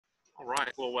All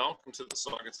right, well, welcome to the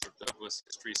Saugatuck-Douglas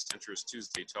History Center's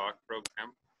Tuesday Talk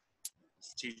program,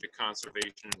 Strategic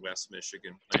Conservation in West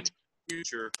Michigan, Planning the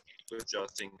Future with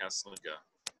Justin Heslinga.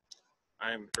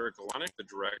 I am Eric Alonic, the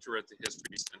director at the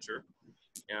History Center,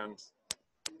 and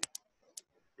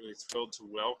really thrilled to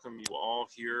welcome you all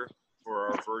here for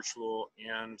our virtual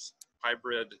and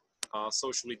hybrid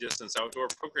socially distanced outdoor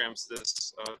programs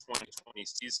this 2020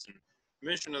 season. The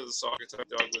mission of the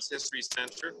Saugatuck-Douglas History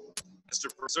Center is to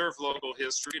preserve local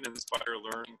history and inspire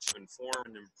learning to inform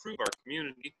and improve our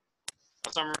community.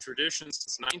 A summer tradition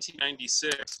since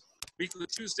 1996, weekly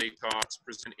Tuesday Talks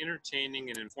present entertaining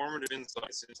and informative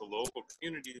insights into local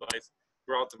community life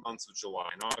throughout the months of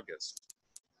July and August.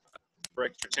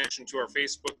 Direct your attention to our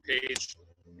Facebook page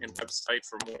and website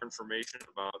for more information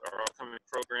about our upcoming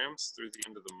programs through the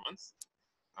end of the month.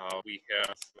 We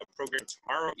have a program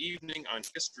tomorrow evening on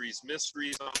History's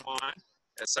Mysteries online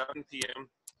at 7 p.m.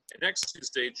 And next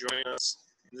Tuesday, join us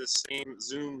in the same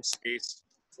Zoom space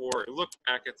for a look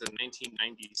back at the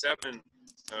 1997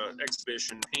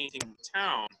 exhibition, Painting the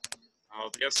Town,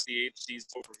 the SDHC's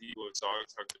overview of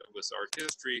Saugatuck-Douglas art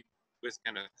history with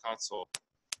Kenneth Kutzel.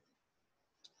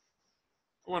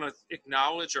 I want to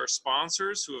acknowledge our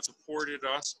sponsors who have supported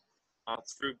us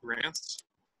through grants.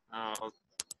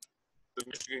 The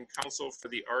Michigan Council for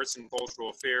the Arts and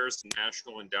Cultural Affairs and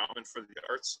National Endowment for the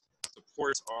Arts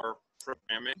supports our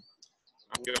programming.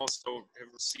 We also have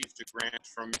received a grant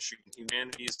from Michigan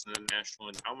Humanities and the National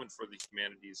Endowment for the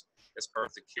Humanities as part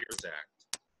of the CARES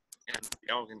Act. And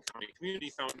the Allegan County Community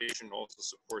Foundation also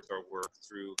supports our work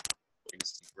through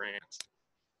Legacy Grant.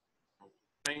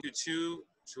 Thank you to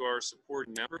our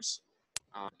supporting members.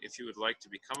 If you would like to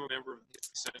become a member of the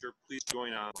History Center, please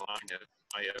join online at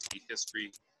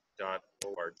isdhistory.org.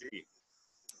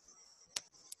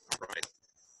 All right.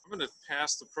 I'm going to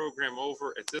pass the program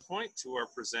over at this point to our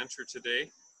presenter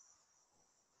today.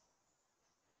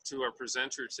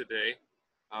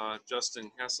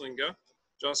 Justin Heslinga.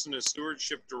 Justin is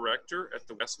Stewardship Director at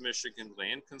the West Michigan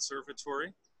Land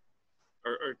Conservatory,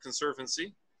 or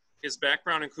Conservancy. His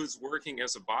background includes working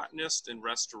as a botanist and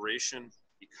restoration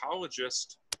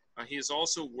ecologist. He has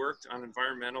also worked on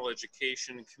environmental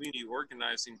education and community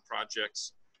organizing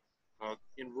projects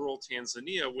in rural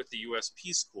Tanzania with the U.S.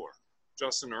 Peace Corps.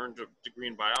 Justin earned a degree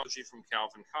in biology from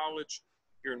Calvin College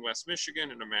here in West Michigan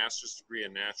and a master's degree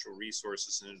in natural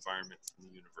resources and environment from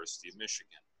the University of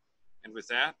Michigan. And with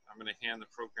that, I'm going to hand the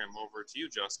program over to you,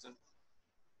 Justin.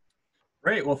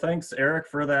 Great. Well, thanks, Eric,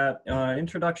 for that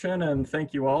introduction, and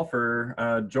thank you all for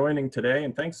joining today.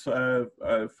 And thanks for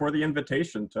the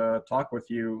invitation to talk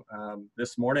with you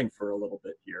this morning for a little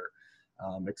bit here.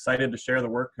 I'm excited to share the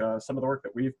work, some of the work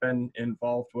that we've been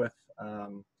involved with.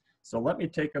 So let me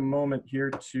take a moment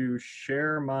here to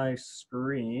share my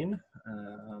screen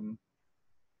and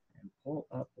pull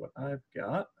up what I've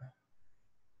got.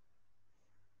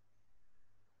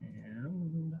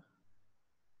 And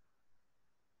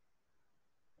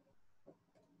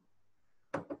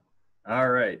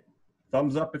all right,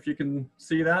 thumbs up if you can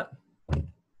see that.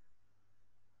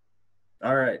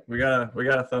 All right, we got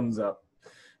a thumbs up.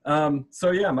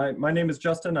 So yeah, my name is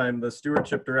Justin. I'm the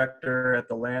Stewardship Director at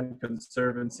the Land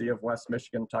Conservancy of West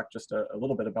Michigan. Talk just a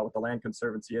little bit about what the Land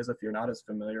Conservancy is if you're not as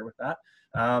familiar with that.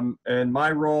 And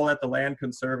my role at the Land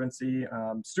Conservancy,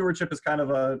 stewardship is kind of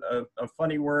a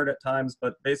funny word at times,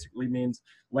 but basically means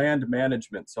land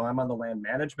management. So I'm on the land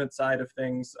management side of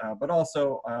things, but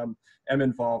also am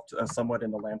involved somewhat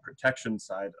in the land protection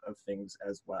side of things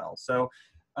as well. So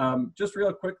just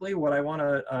real quickly, what I want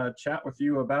to chat with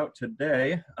you about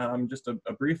today, just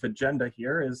a brief agenda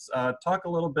here, is talk a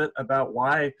little bit about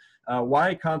why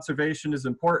conservation is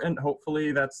important.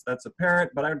 Hopefully that's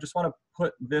apparent, but I just want to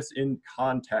put this in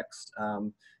context,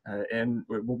 and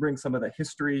we'll bring some of the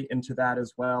history into that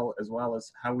as well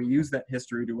as how we use that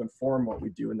history to inform what we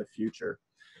do in the future.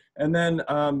 And then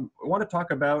I want to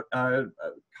talk about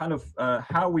kind of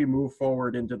how we move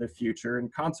forward into the future. In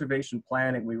conservation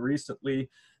planning, we recently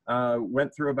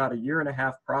went through about a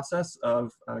 1.5-year process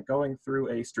of going through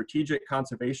a strategic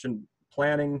conservation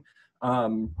planning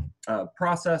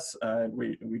process.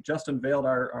 We just unveiled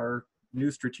our new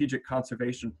strategic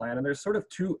conservation plan, and there's sort of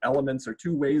two elements or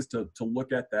two ways to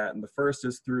look at that. And the first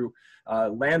is through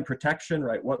land protection,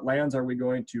 right? What lands are we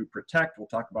going to protect? We'll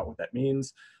talk about what that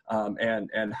means,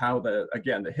 and how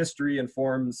the history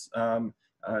informs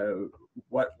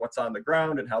what's on the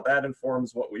ground and how that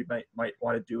informs what we might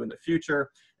want to do in the future.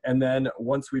 And then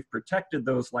once we've protected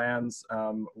those lands,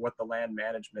 what the land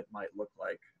management might look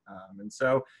like. And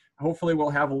so hopefully we'll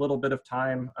have a little bit of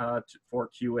time for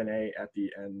Q&A at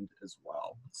the end as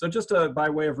well. So just by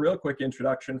way of real quick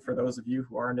introduction for those of you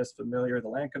who aren't as familiar, the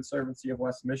Land Conservancy of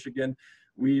West Michigan,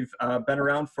 we've been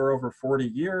around for over 40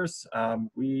 years.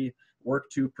 We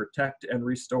work to protect and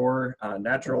restore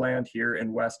natural land here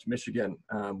in West Michigan.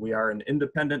 We are an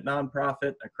independent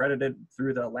nonprofit accredited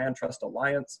through the Land Trust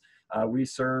Alliance. We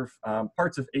serve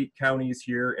parts of 8 counties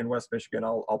here in West Michigan.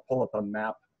 I'll pull up a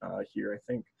map here, I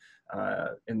think.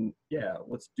 And yeah,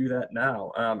 let's do that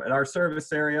now. And our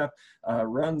service area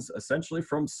runs essentially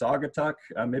from Saugatuck,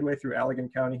 midway through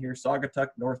Allegan County here, Saugatuck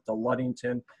north to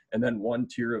Ludington, and then 1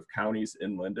 tier of counties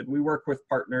inland. And we work with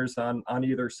partners on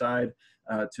either side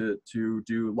to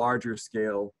do larger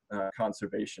scale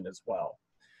conservation as well.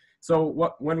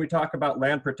 So when we talk about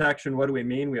land protection, what do we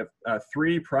mean? We have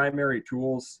 3 primary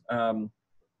tools.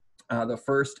 The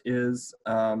first is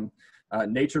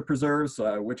nature preserves,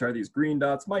 which are these green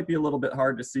dots. Might be a little bit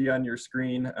hard to see on your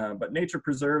screen, but nature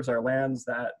preserves are lands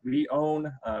that we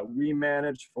own, we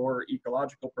manage for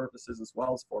ecological purposes as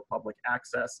well as for public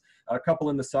access. A couple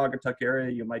in the Saugatuck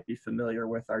area you might be familiar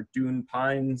with are Dune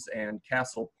Pines and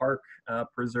Castle Park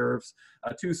preserves,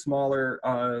 2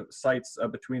 smaller sites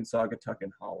between Saugatuck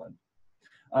and Holland.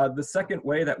 The second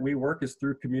way that we work is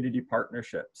through community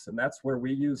partnerships, and that's where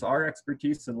we use our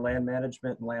expertise in land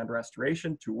management and land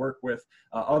restoration to work with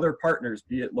other partners,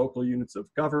 be it local units of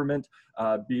government,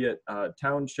 be it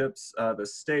townships, the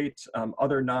state,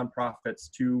 other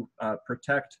nonprofits to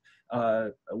protect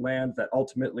land that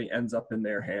ultimately ends up in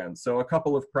their hands. So a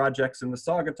couple of projects in the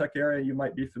Saugatuck area you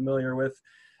might be familiar with.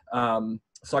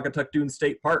 Saugatuck-Dune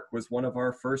State Park was one of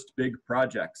our first big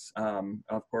projects.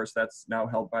 Of course, that's now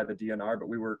held by the DNR, but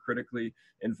we were critically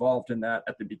involved in that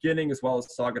at the beginning, as well as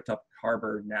Saugatuck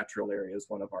Harbor Natural Area is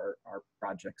one of our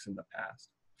projects in the past.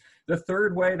 The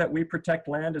third way that we protect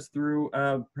land is through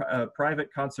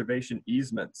private conservation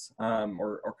easements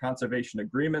or conservation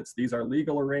agreements. These are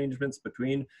legal arrangements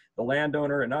between the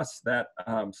landowner and us that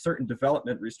certain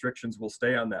development restrictions will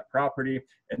stay on that property,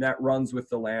 and that runs with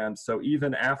the land. So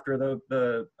even after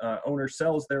the owner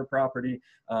sells their property,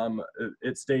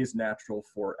 it stays natural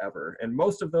forever. And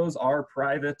most of those are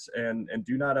private and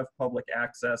do not have public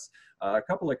access. A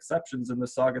couple exceptions in the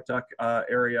Saugatuck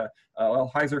area.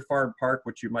 Well, Heiser Farm Park,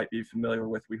 which you might be familiar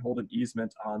with, we hold an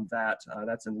easement on that.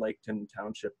 That's in Laketon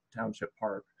Township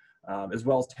Park, as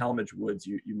well as Talmadge Woods.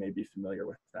 You may be familiar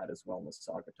with that as well in the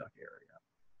Saugatuck area.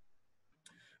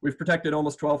 We've protected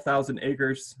almost 12,000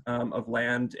 acres of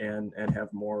land and have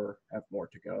more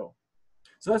to go.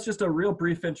 So that's just a real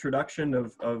brief introduction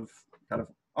of kind of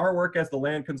our work as the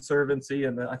Land Conservancy,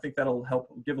 and I think that'll help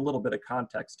give a little bit of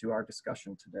context to our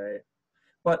discussion today.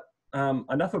 But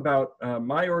enough about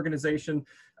my organization.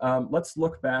 Let's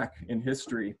look back in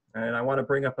history, and I want to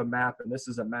bring up a map, and this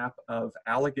is a map of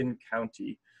Allegan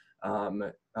County,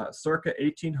 circa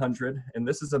 1800, and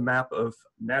this is a map of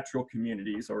natural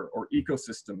communities or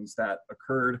ecosystems that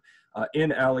occurred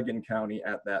in Allegan County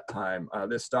at that time.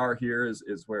 This star here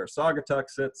is where Saugatuck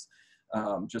sits,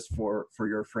 just for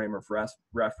your frame of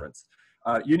reference.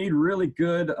 You need really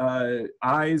good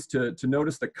eyes to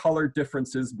notice the color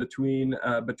differences between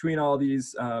all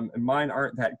these, and mine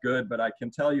aren't that good, but I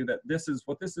can tell you that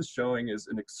what this is showing is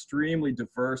an extremely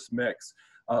diverse mix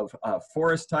of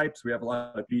forest types. We have a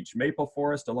lot of beech maple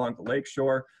forest along the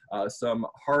lakeshore, some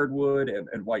hardwood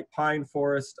and white pine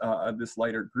forest, this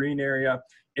lighter green area.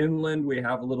 Inland, we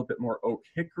have a little bit more oak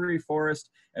hickory forest,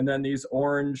 and then these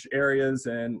orange areas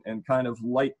and kind of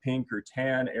light pink or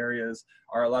tan areas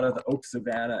are a lot of the oak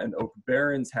savanna and oak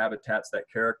barrens habitats that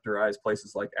characterize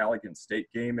places like Allegan State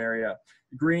Game Area.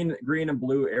 Green and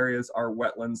blue areas are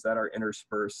wetlands that are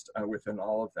interspersed within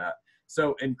all of that.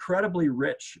 So incredibly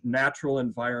rich natural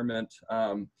environment.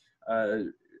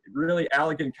 Really,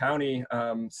 Allegan County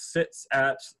sits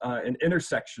at an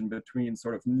intersection between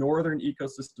sort of northern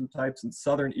ecosystem types and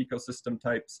southern ecosystem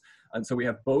types. And so we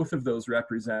have both of those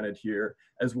represented here,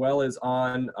 as well as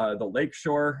on the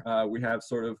lakeshore. We have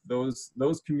sort of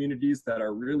those communities that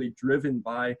are really driven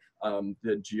by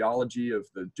the geology of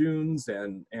the dunes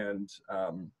and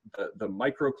the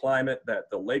microclimate that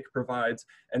the lake provides.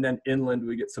 And then inland,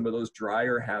 we get some of those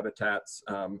drier habitats.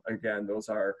 Again, those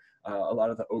are a lot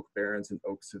of the oak barrens and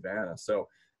oak savanna. So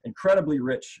incredibly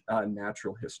rich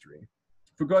natural history.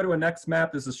 If we go to a next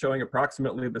map, this is showing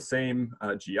approximately the same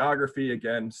geography.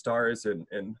 Again, stars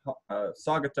in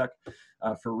Saugatuck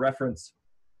for reference.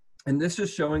 And this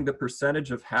is showing the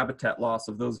percentage of habitat loss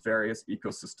of those various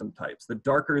ecosystem types. The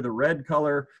darker the red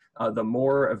color, the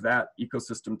more of that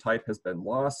ecosystem type has been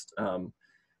lost.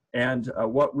 And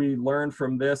what we learned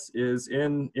from this is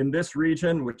in this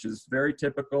region, which is very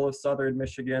typical of southern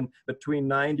Michigan, between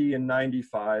 90 and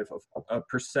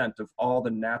 95% of all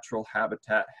the natural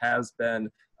habitat has been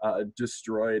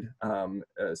destroyed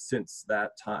since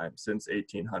that time, since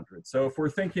 1800. So if we're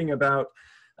thinking about,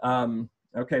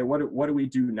 okay, what do we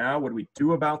do now? What do we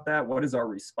do about that? What is our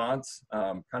response?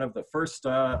 Kind of the first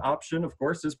option, of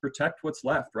course, is protect what's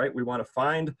left, right? We want to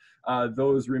find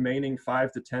those remaining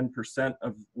 5 to 10%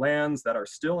 of lands that are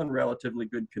still in relatively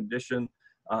good condition,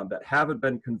 that haven't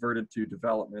been converted to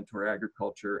development or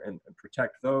agriculture, and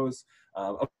protect those.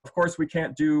 Of course, we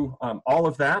can't do all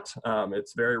of that.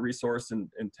 It's very resource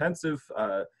intensive.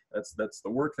 That's the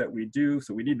work that we do.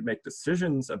 So we need to make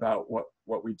decisions about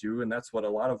what we do. And that's what a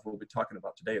lot of we'll be talking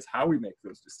about today, is how we make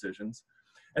those decisions.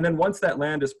 And then once that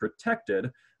land is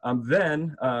protected,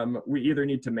 then we either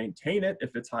need to maintain it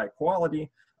if it's high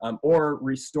quality, or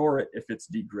restore it if it's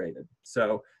degraded.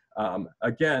 So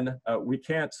again, we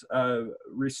can't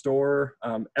restore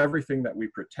everything that we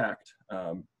protect.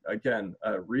 Again,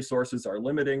 resources are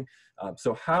limiting.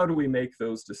 So how do we make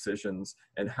those decisions,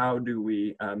 and how do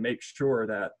we make sure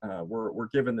that we're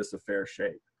given this a fair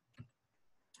shake?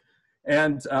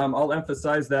 And I'll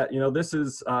emphasize that, you know, this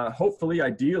is hopefully,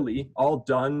 ideally, all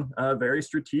done very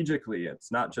strategically.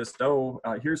 It's not just, oh,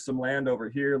 here's some land over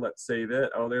here, let's save it.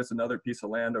 Oh, there's another piece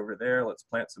of land over there, let's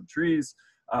plant some trees.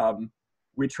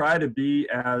 We try to be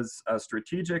as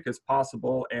strategic as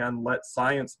possible and let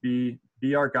science be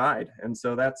our guide. And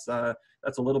so that's a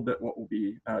little bit what we'll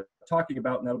be talking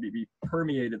about, and that'll be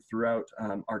permeated throughout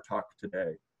our talk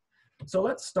today. So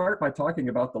let's start by talking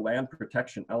about the land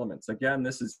protection elements. Again,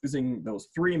 this is using those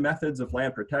 3 methods of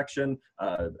land protection: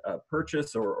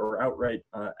 purchase or outright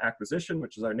acquisition,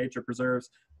 which is our nature preserves,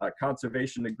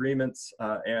 conservation agreements,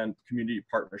 and community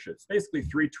partnerships. Basically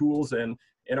 3 tools in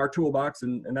our toolbox,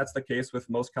 and that's the case with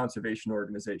most conservation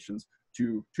organizations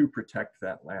to protect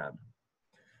that land.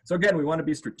 So again, we want to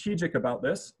be strategic about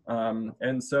this.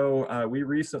 And so we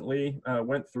recently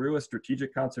went through a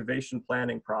strategic conservation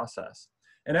planning process.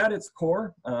 And at its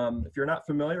core, if you're not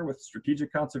familiar with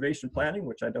strategic conservation planning,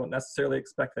 which I don't necessarily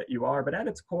expect that you are, but at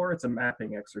its core, it's a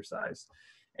mapping exercise.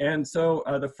 And so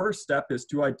the first step is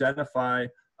to identify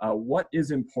what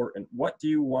is important. What do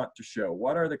you want to show?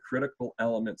 What are the critical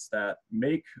elements that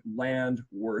make land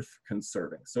worth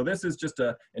conserving? So this is just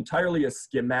entirely a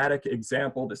schematic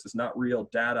example. This is not real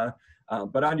data.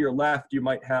 But on your left, you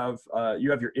might have, you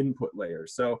have your input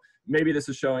layers. So maybe this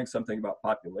is showing something about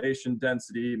population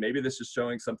density. Maybe this is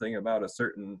showing something about a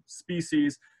certain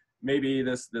species. Maybe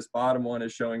this bottom one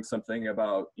is showing something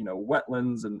about, you know,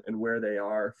 wetlands and where they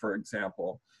are, for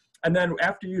example. And then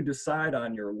after you decide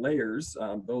on your layers,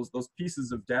 those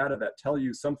pieces of data that tell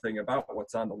you something about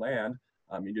what's on the land,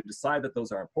 you decide that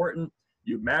those are important.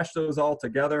 You mash those all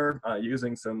together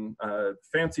using some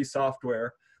fancy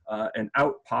software, and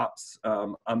out pops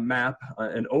a map,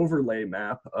 an overlay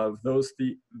map of those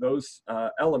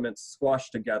elements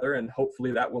squashed together, and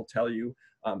hopefully that will tell you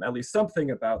at least something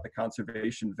about the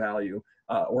conservation value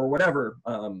or whatever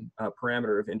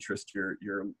parameter of interest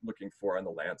you're looking for on the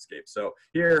landscape. So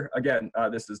here, again,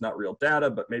 this is not real data,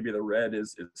 but maybe the red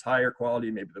is higher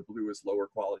quality, maybe the blue is lower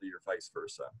quality, or vice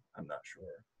versa. I'm not sure.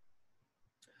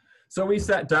 So we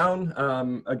sat down,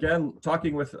 again,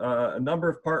 talking with a number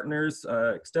of partners,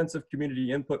 extensive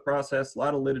community input process, a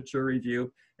lot of literature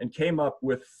review, and came up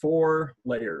with 4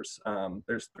 layers.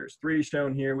 There's 3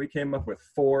 shown here. We came up with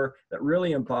 4 that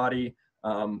really embody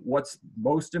what's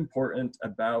most important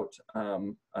about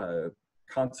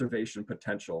conservation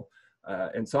potential.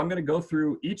 And so I'm going to go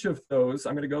through each of those.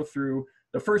 I'm going to go through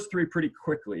the first 3 pretty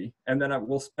quickly, and then I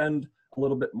will spend a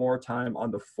little bit more time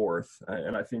on the 4th,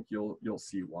 and I think you'll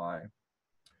see why.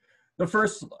 The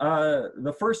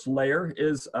first layer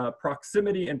is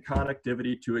proximity and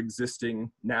connectivity to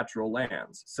existing natural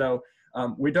lands. So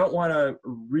we don't want to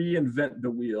reinvent the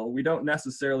wheel. We don't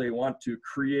necessarily want to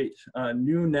create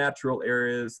new natural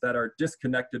areas that are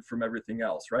disconnected from everything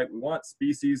else, right? We want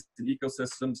species and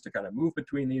ecosystems to kind of move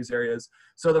between these areas.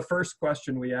 So the first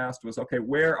question we asked was, okay,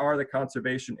 where are the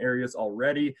conservation areas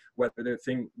already, whether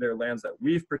they're lands that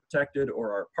we've protected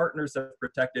or our partners have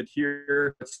protected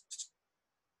here.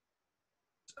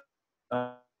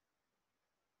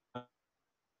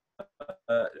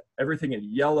 Everything in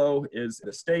yellow is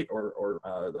the state,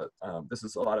 this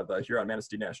is a lot of the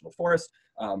Huron-Manistee National Forest,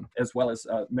 as well as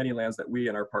many lands that we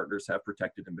and our partners have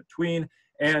protected in between.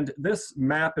 And this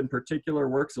map in particular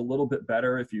works a little bit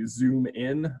better if you zoom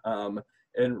in.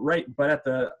 But at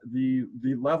the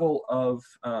level of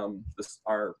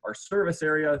our service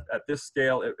area at this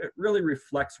scale, it really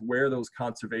reflects where those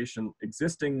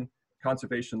existing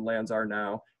conservation lands are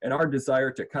now, and our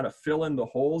desire to kind of fill in the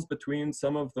holes between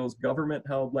some of those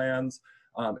government-held lands,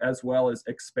 as well as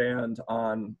expand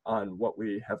on what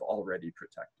we have already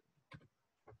protected.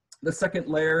 The second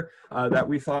layer that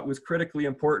we thought was critically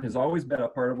important, has always been a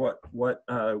part of what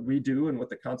we do and what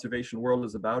the conservation world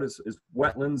is about, is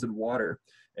wetlands and water.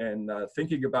 And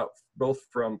thinking about both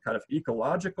from kind of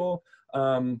ecological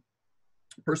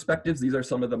perspectives, these are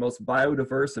some of the most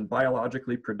biodiverse and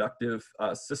biologically productive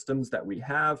systems that we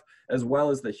have, as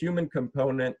well as the human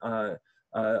component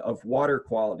of water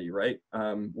quality, right?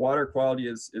 Water quality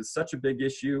is such a big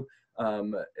issue.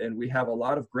 And we have a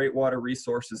lot of great water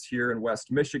resources here in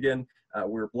West Michigan.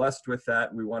 We're blessed with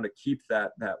that. We want to keep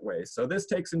that way. So this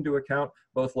takes into account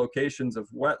both locations of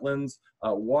wetlands,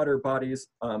 water bodies,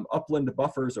 upland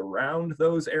buffers around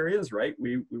those areas, right?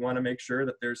 We want to make sure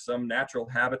that there's some natural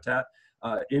habitat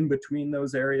in between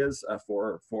those areas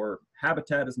for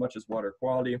habitat as much as water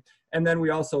quality. And then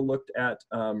we also looked at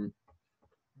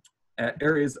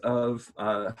areas of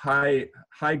high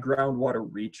groundwater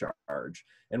recharge.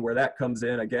 And where that comes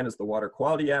in, again, is the water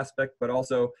quality aspect, but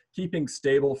also keeping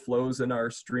stable flows in our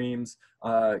streams,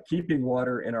 keeping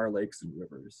water in our lakes and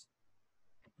rivers.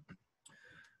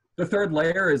 The third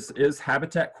layer is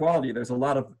habitat quality. There's a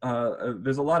lot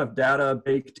of data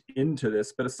baked into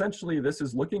this, but essentially this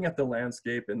is looking at the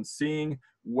landscape and seeing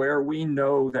where we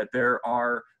know that there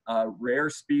are rare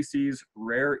species,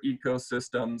 rare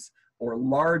ecosystems, or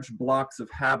large blocks of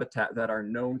habitat that are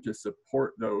known to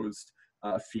support those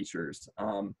features.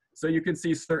 So you can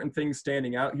see certain things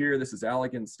standing out here. This is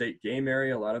Allegan State Game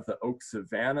Area, a lot of the oak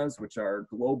savannas, which are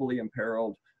globally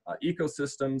imperiled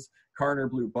ecosystems. Karner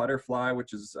blue butterfly,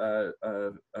 which is a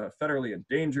federally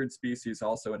endangered species,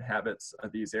 also inhabits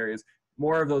these areas.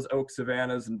 More of those oak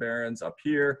savannas and barrens up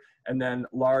here, and then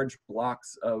large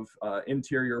blocks of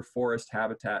interior forest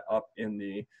habitat up in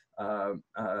the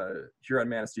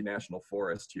Huron-Manistee National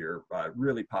Forest here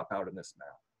really pop out in this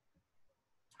map.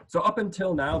 So up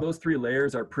until now, those three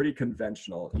layers are pretty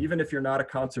conventional. Even if you're not a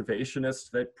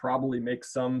conservationist, that probably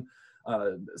makes some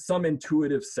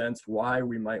intuitive sense why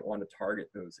we might want to target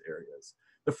those areas.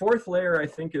 The fourth layer, I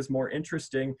think, is more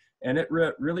interesting, and it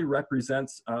really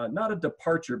represents not a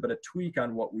departure, but a tweak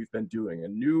on what we've been doing, a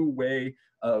new way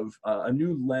of, a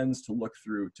new lens to look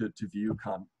through to view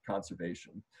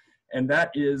conservation. And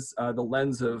that is the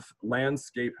lens of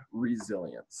landscape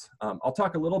resilience. I'll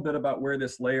talk a little bit about where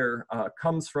this layer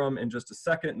comes from in just a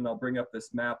second, and I'll bring up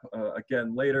this map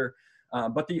again later.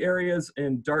 But the areas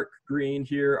in dark green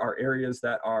here are areas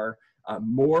that are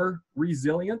more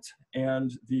resilient,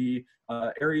 and the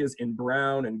areas in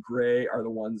brown and gray are the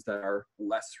ones that are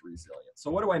less resilient. So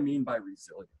what do I mean by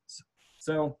resilience?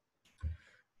 So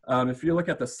if you look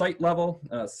at the site level,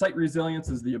 site resilience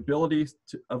is the ability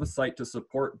of a site to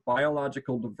support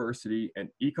biological diversity and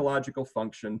ecological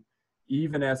function,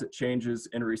 even as it changes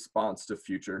in response to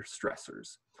future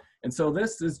stressors. And so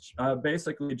this is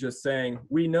basically just saying,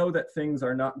 we know that things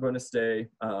are not going to stay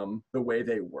the way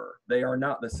they were. They are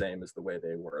not the same as the way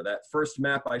they were. That first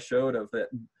map I showed of that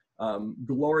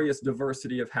glorious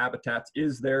diversity of habitats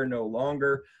is there no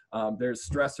longer. There's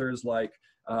stressors like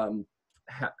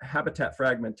habitat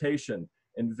fragmentation,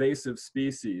 invasive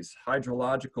species,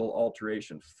 hydrological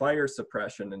alteration, fire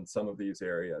suppression in some of these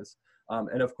areas.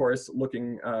 And of course,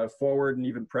 looking forward and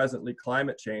even presently,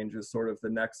 climate change is sort of the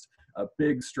next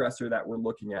big stressor that we're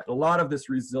looking at. A lot of this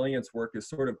resilience work is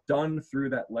sort of done through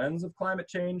that lens of climate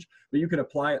change, but you can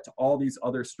apply it to all these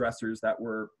other stressors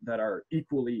that are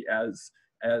equally as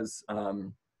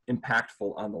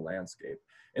impactful on the landscape.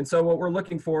 And so what we're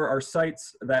looking for are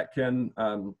sites that can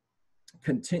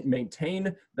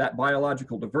maintain that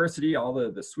biological diversity, all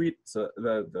the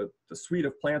suite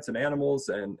of plants and animals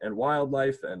and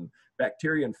wildlife and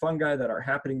bacteria and fungi that are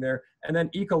happening there, and then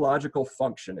ecological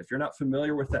function. If you're not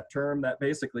familiar with that term, that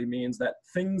basically means that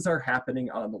things are happening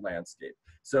on the landscape.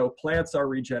 So plants are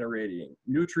regenerating,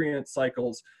 nutrient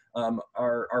cycles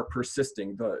are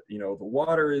persisting. The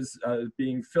water is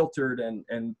being filtered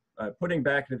and putting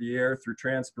back into the air through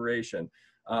transpiration.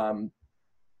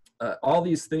 All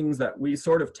these things that we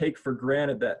sort of take for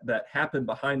granted that happen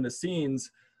behind the scenes,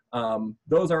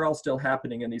 those are all still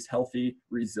happening in these healthy,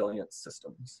 resilient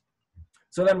systems.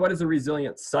 So then what is a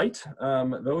resilient site?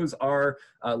 Those are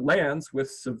lands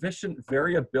with sufficient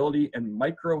variability and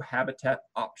microhabitat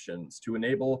options to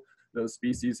enable those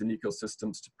species and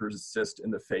ecosystems to persist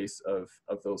in the face of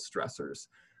those stressors.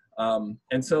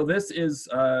 And so this is,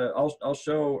 I'll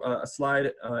show a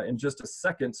slide in just a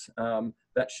second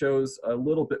that shows a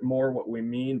little bit more what we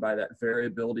mean by that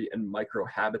variability and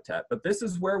microhabitat. But this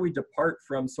is where we depart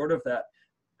from sort of that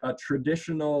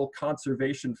traditional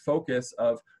conservation focus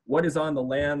of what is on the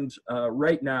land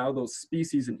right now, those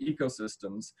species and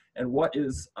ecosystems, and what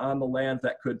is on the land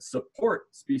that could support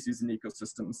species and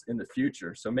ecosystems in the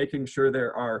future. So making sure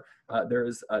there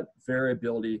is a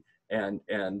variability and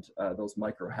those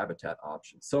microhabitat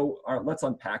options. So let's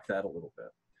unpack that a little bit.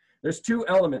 There's two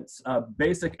elements,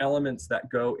 basic elements that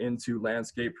go into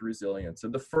landscape resilience.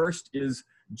 And the first is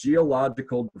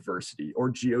geological diversity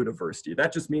or geodiversity.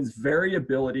 That just means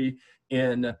variability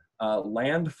in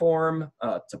landform,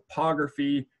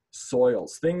 topography,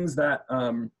 soils, things that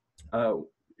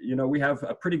we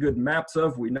have pretty good maps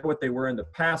of. We know what they were in the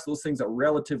past. Those things are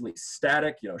relatively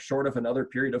static, short of another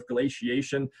period of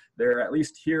glaciation. They're at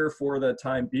least here for the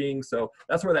time being. So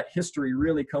that's where that history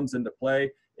really comes into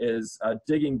play, is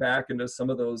digging back into some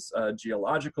of those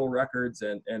geological records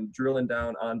and drilling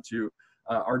down onto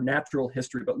our natural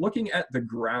history, but looking at the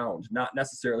ground, not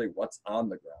necessarily what's on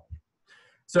the ground.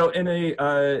 So in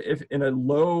a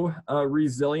low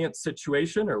resilient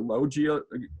situation or low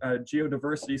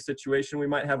geodiversity situation, we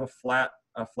might have a flat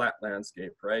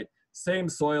landscape, right? Same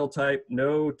soil type,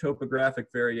 no topographic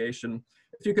variation.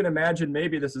 If you can imagine,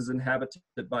 maybe this is inhabited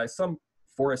by some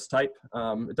forest type.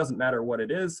 It doesn't matter what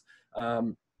it is.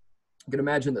 You can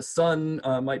imagine the sun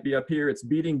might be up here. It's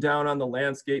beating down on the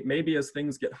landscape. Maybe as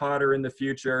things get hotter in the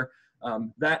future,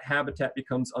 that habitat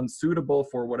becomes unsuitable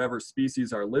for whatever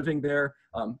species are living there.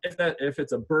 If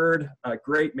it's a bird,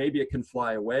 great, maybe it can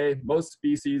fly away. Most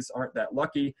species aren't that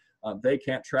lucky. They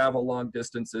can't travel long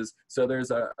distances. So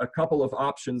there's a couple of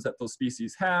options that those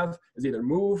species have, is either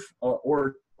move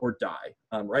or die,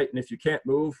 right? And if you can't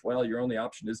move, well, your only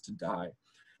option is to die.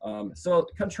 So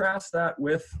contrast that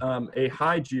with a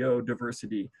high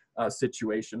geodiversity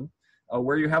situation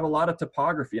where you have a lot of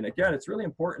topography. And again, it's really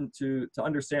important to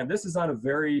understand this is on a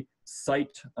very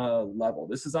site level.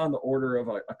 This is on the order of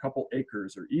a couple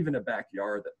acres or even a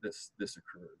backyard that this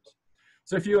occurs.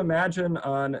 So if you imagine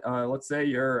on, let's say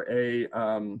you're a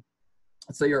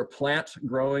plant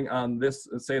growing on this,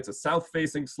 let's say it's a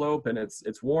south-facing slope and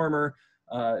it's warmer,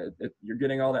 you're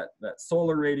getting all that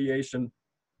solar radiation.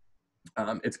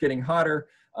 It's getting hotter,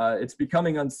 it's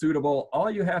becoming unsuitable.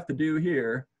 All you have to do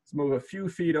here is move a few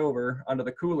feet over onto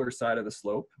the cooler side of the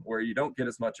slope where you don't get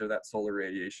as much of that solar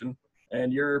radiation,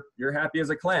 and you're happy as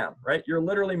a clam, right? You're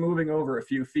literally moving over a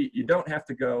few feet. You don't have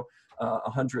to go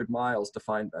 100 miles to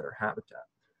find better habitat.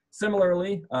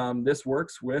 Similarly, this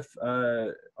works with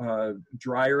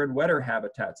drier and wetter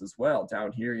habitats as well.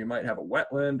 Down here, you might have a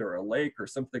wetland or a lake or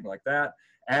something like that.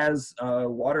 As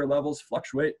water levels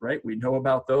fluctuate, right? We know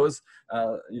about those,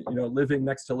 living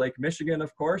next to Lake Michigan,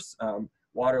 of course,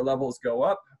 water levels go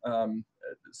up.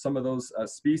 Some of those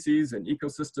species and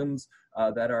ecosystems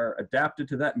that are adapted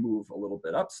to that move a little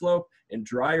bit upslope. In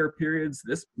drier periods,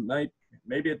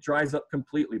 maybe it dries up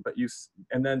completely,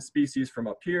 and then species from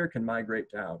up here can migrate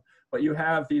down. But you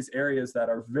have these areas that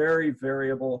are very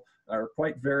variable, are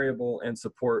quite variable, and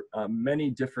support many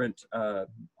different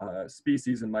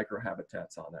species and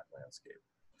microhabitats on that landscape.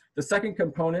 The second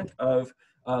component of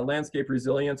landscape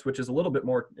resilience, which is a little bit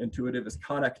more intuitive, is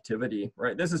connectivity,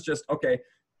 right? This is just, okay,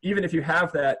 even if you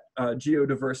have that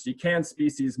geodiversity, can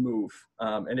species move?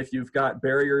 And if you've got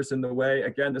barriers in the way,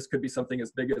 again, this could be something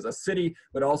as big as a city,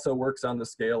 but also works on the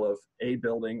scale of a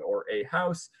building or a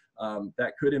house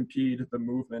that could impede the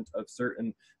movement of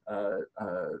certain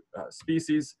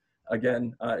species.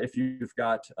 Again, if you've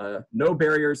got no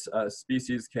barriers,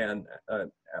 species can at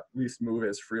least move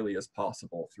as freely as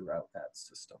possible throughout that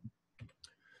system.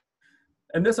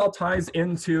 And this all ties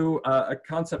into a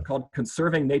concept called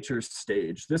conserving nature's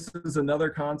stage. This is another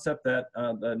concept that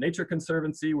the Nature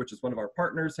Conservancy, which is one of our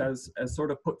partners, has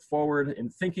sort of put forward in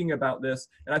thinking about this.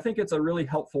 And I think it's a really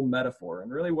helpful metaphor.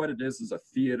 And really what it is a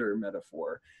theater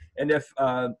metaphor. And if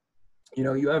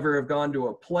you ever have gone to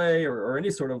a play or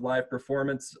any sort of live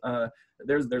performance,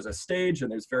 there's a stage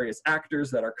and there's various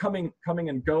actors that are coming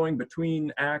and going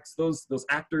between acts. Those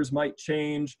actors might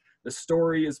change. The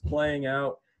story is playing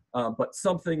out. But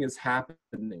something is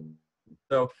happening.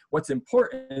 So what's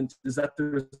important is that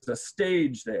there's a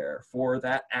stage there for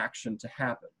that action to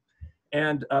happen.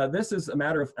 And this is a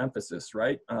matter of emphasis,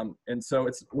 right? And so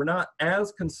we're not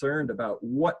as concerned about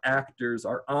what actors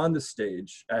are on the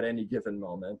stage at any given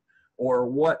moment, or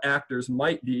what actors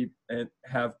might be and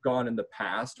have gone in the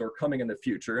past or coming in the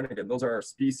future. And again, those are our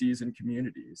species and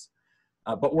communities.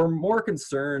 But we're more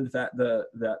concerned that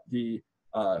the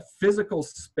physical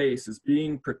space is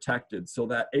being protected so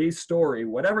that a story,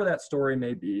 whatever that story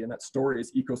may be, and that story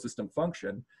is ecosystem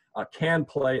function, can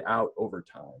play out over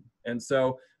time. And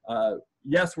so,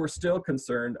 yes, we're still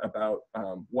concerned about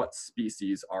what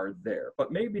species are there,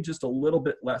 but maybe just a little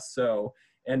bit less so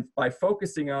And by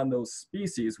focusing on those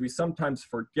species, we sometimes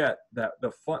forget that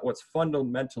what's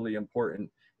fundamentally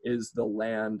important is the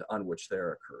land on which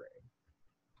they're occurring.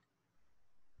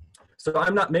 So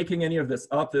I'm not making any of this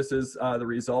up. This is the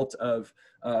result of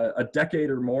a decade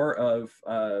or more of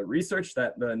research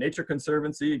that the Nature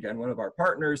Conservancy, again, one of our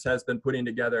partners, has been putting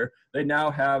together. They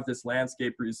now have this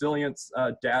landscape resilience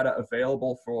data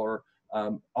available for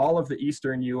all of the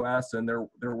eastern US, and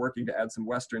they're working to add some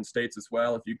western states as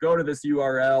well. If you go to this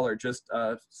URL or just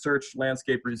search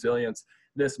landscape resilience,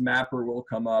 this mapper will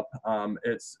come up.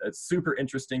 It's super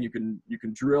interesting. You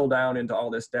can drill down into all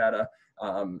this data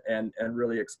and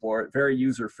really explore it. Very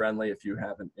user friendly if you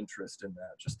have an interest in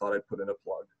that. Just thought I'd put in a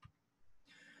plug.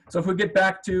 So if we get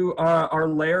back to our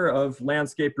layer of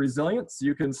landscape resilience,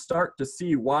 you can start to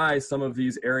see why some of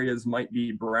these areas might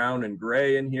be brown and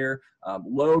gray in here.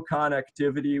 Low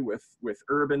connectivity with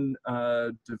urban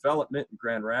development in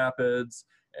Grand Rapids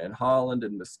and Holland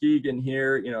and Muskegon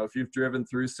here. You know, if you've driven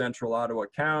through central Ottawa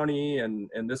County and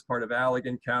this part of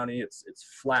Allegan County, it's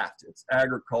flat, it's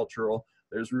agricultural.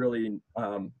 There's really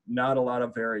not a lot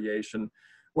of variation.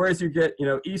 Whereas you get, you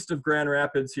know, east of Grand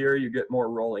Rapids here, you get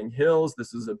more rolling hills.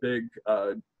 This is a big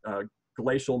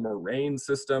glacial moraine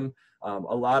system.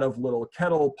 A lot of little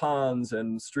kettle ponds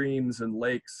and streams and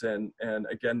lakes, and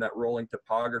again, that rolling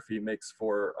topography makes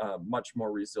for much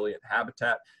more resilient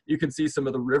habitat. You can see some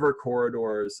of the river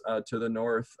corridors to the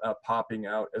north popping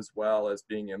out as well as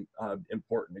being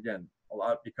important, again, a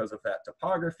lot because of that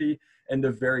topography and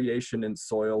the variation in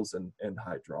soils and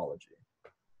hydrology.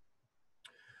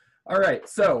 All right,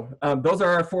 so those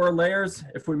are our 4 layers.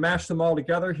 If we mash them all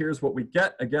together, here's what we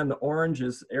get. Again, the orange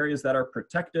is areas that are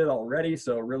protected already.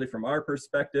 So really from our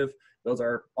perspective, those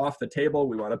are off the table.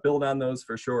 We want to build on those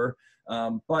for sure.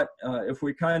 But if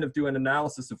we kind of do an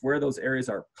analysis of where those areas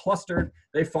are clustered,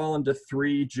 they fall into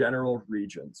 3 general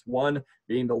regions. One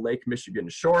being the Lake Michigan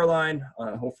shoreline.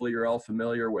 Hopefully you're all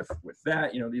familiar with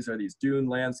that. You know, these are these dune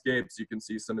landscapes. You can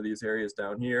see some of these areas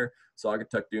down here,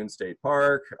 Saugatuck-Dune State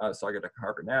Park, Saugatuck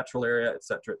Harbor Natural Area, et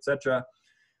cetera, et cetera.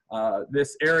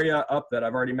 This area up that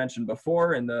I've already mentioned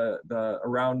before in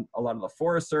around a lot of the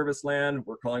Forest Service land,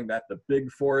 we're calling that the big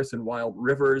forest and wild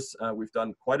rivers. We've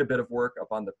done quite a bit of work up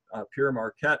on the Pure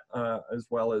Marquette as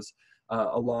well as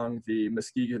along the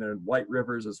Muskegon and White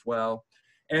Rivers as well.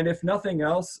 And if nothing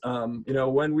else, you know,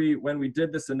 when we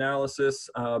did this analysis,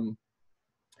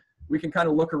 we can kind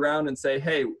of look around and say,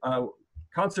 hey,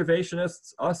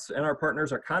 conservationists, us and our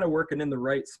partners, are kind of working in the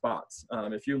right spots.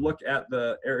 If you look at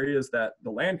the areas that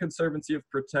the Land Conservancy have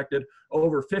protected,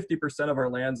 over 50% of our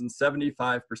lands and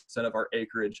 75% of our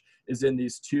acreage is in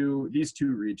these two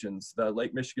regions, the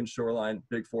Lake Michigan shoreline,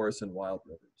 big forests, and wild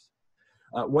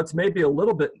rivers. What's maybe a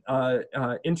little bit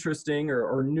interesting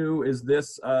or new is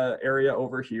this area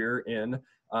over here in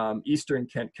eastern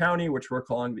Kent County, which we're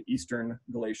calling the Eastern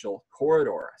Glacial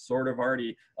Corridor. I sort of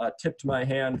already tipped my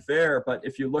hand there, but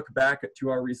if you look back to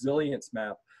our resilience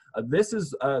map, this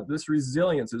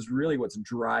resilience is really what's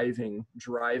driving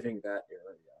that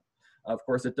area. Of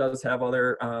course, it does have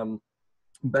other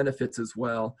benefits as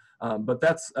well, but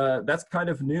that's kind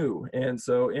of new. And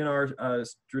so in our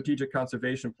strategic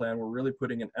conservation plan, we're really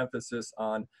putting an emphasis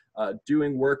on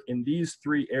doing work in these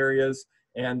 3 areas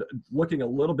and looking a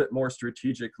little bit more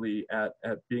strategically at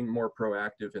being more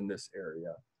proactive in this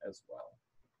area as well.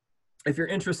 If you're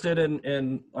interested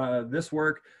in this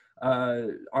work,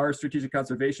 our strategic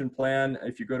conservation plan,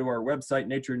 if you go to our website,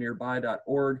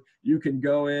 naturenearby.org, you can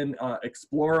go in,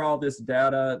 explore all this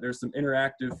data. There's some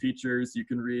interactive features. You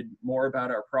can read more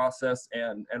about our process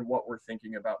and what we're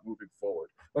thinking about moving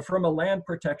forward. But from a land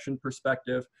protection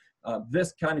perspective,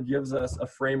 this kind of gives us a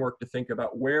framework to think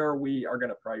about where we are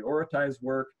going to prioritize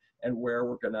work and where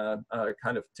we're going to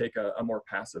kind of take a more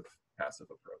passive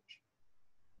approach.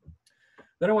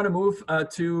 Then I want to move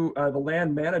to the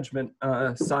land management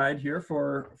side here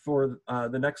for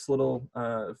the next little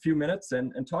few minutes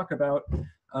and talk about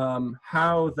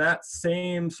how that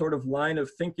same sort of line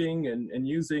of thinking and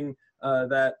using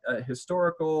that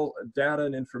historical data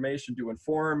and information to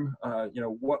inform you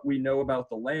know, what we know about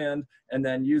the land, and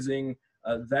then using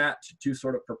that to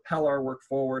sort of propel our work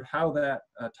forward, how that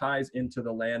ties into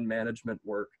the land management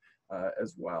work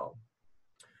as well.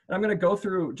 And I'm going to go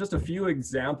through just a few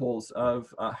examples of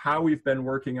how we've been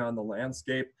working on the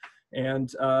landscape.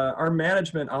 And our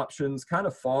management options kind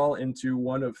of fall into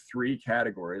one of 3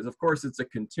 categories. Of course, it's a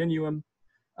continuum.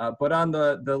 But on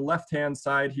the left-hand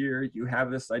side here, you have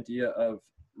this idea of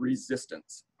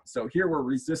resistance. So here we're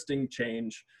resisting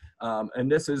change.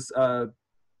 And this is,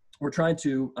 we're trying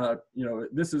to, you know,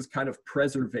 this is kind of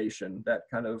preservation, that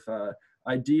kind of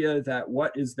idea that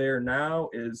what is there now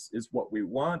is what we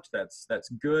want. That's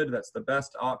good. That's the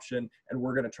best option, and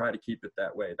we're going to try to keep it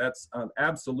that way. That's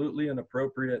absolutely an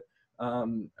appropriate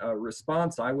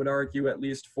response, I would argue, at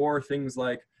least for things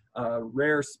like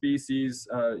rare species,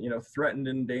 threatened,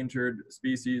 endangered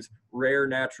species, rare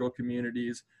natural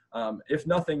communities. If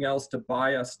nothing else, to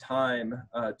buy us time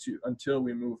until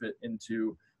we move it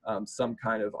into some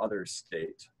kind of other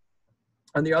state.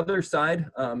 On the other side,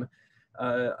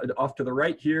 off to the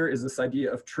right here is this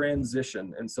idea of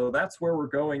transition. And so that's where we're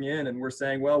going in and we're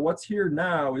saying, well, what's here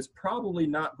now is probably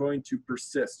not going to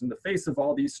persist in the face of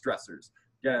all these stressors.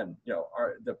 Again,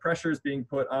 the pressures being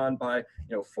put on by,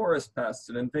 forest pests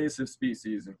and invasive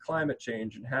species and climate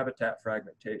change and habitat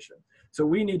fragmentation. So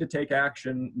we need to take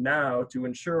action now to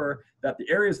ensure that the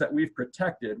areas that we've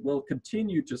protected will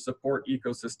continue to support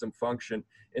ecosystem function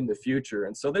in the future.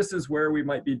 And so this is where we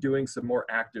might be doing some more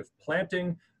active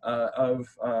planting of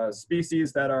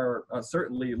species that are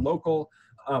certainly local,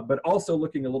 but also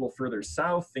looking a little further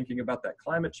south, thinking about that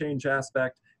climate change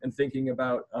aspect and thinking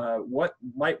about what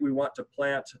might we want to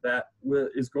plant that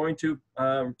is going to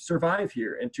survive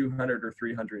here in 200 or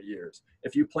 300 years.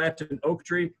 If you plant an oak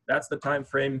tree, that's the time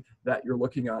frame that you're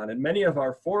looking on. And many of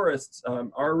our forests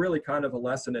are really kind of a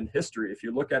lesson in history. If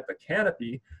you look at the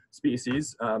canopy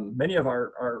species, many of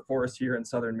our forests here in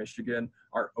southern Michigan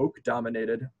are oak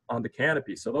dominated on the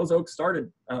canopy. So those oaks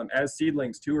started as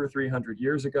seedlings 200 or 300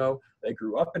 years ago. They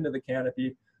grew up into the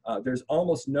canopy. There's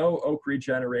almost no oak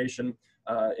regeneration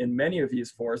in many of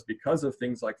these forests because of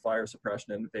things like fire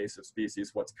suppression and invasive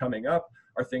species. What's coming up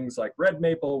are things like red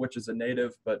maple, which is a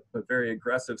native but very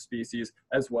aggressive species,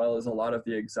 as well as a lot of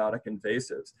the exotic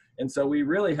invasives. And so we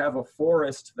really have a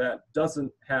forest that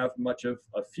doesn't have much of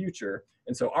a future.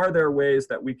 And so are there ways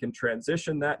that we can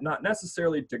transition that, not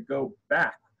necessarily to go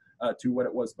back to what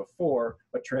it was before,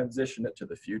 but transition it to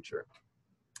the future?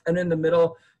 And in the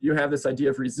middle, you have this idea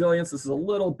of resilience. This is a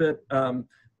little bit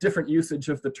different usage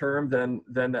of the term than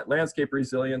that landscape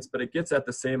resilience, but it gets at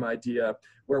the same idea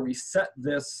where we set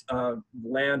this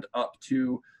land up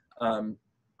to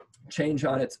change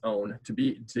on its own,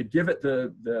 to give it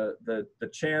the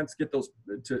chance,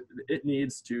 it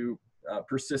needs to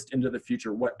persist into the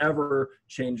future, whatever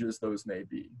changes those may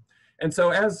be. And so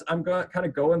as I'm kind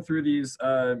of going through these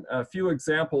a few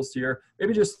examples here,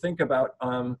 maybe just think about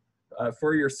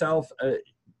for yourself,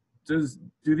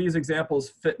 do these examples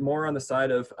fit more on the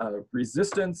side of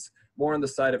resistance, more on the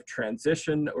side of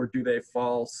transition, or do they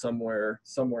fall somewhere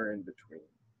in between?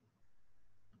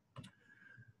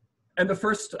 And the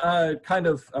first kind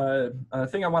of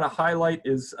thing I want to highlight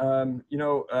is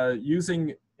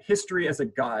using history as a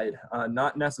guide,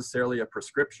 not necessarily a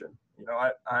prescription.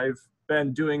 I've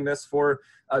been doing this for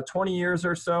 20 years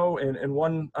or so in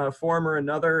one form or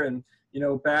another, and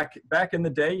back in the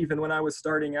day, even when I was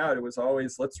starting out, it was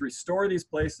always, let's restore these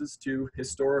places to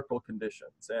historical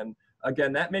conditions. And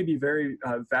again, that may be very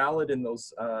valid in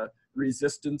those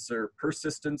resistance or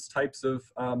persistence types of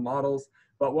models.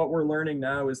 But what we're learning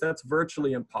now is that's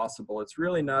virtually impossible. It's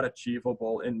really not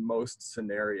achievable in most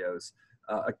scenarios.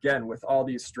 Again, with all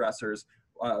these stressors,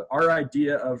 our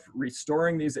idea of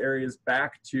restoring these areas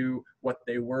back to what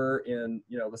they were in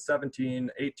the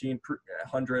 17,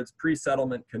 1800s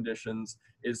pre-settlement conditions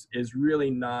is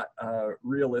really not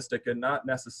realistic and not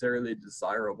necessarily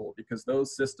desirable, because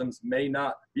those systems may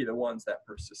not be the ones that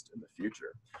persist in the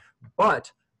future.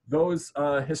 But those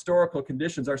historical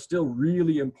conditions are still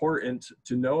really important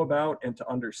to know about and to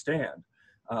understand.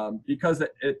 Because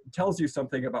it tells you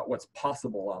something about what's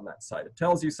possible on that site. It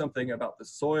tells you something about the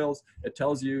soils. It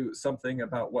tells you something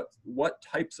about what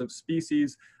types of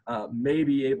species may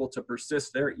be able to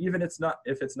persist there, even if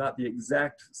it's not the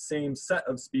exact same set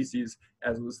of species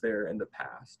as was there in the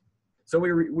past. So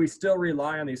we still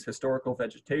rely on these historical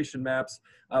vegetation maps,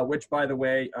 which, by the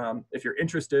way, if you're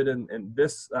interested in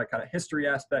this kind of history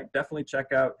aspect, definitely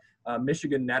check out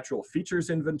Michigan Natural Features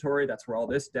Inventory. That's where all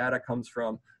this data comes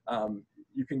from.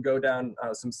 You can go down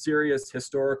some serious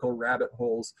historical rabbit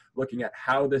holes looking at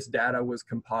how this data was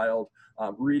compiled,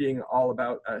 reading all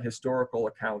about historical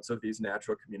accounts of these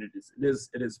natural communities.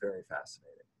 It is very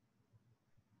fascinating.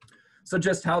 So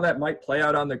just how that might play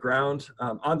out on the ground.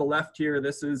 On the left here,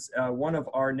 this is one of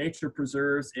our nature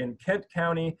preserves in Kent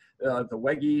County, the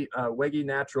Wege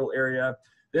Natural Area.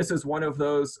 This is one of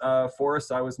those forests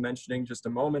I was mentioning just a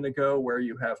moment ago, where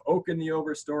you have oak in the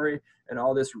overstory and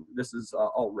all this is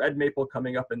all red maple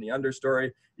coming up in the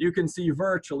understory. You can see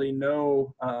virtually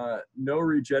no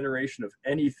regeneration of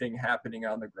anything happening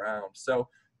on the ground. So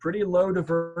pretty low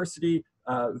diversity,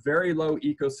 very low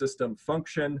ecosystem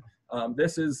function.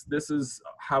 This is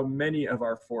how many of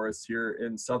our forests here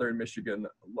in southern Michigan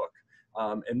look.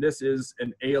 And this is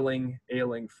an ailing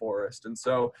forest. And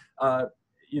so,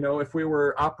 you know, if we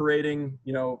were operating,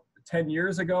 you know, 10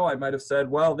 years ago, I might have said,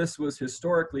 well, this was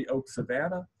historically oak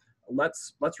savanna.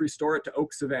 Let's restore it to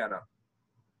oak savanna.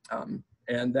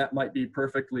 And that might be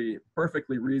perfectly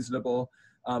reasonable.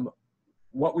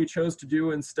 What we chose to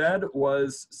do instead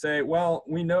was say, well,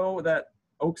 we know that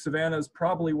oak savannas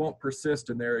probably won't persist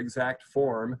in their exact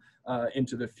form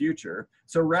into the future.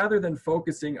 So rather than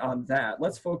focusing on that,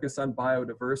 let's focus on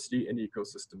biodiversity and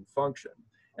ecosystem function.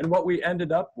 And what we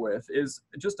ended up with is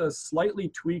just a slightly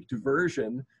tweaked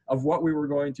version of what we were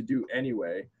going to do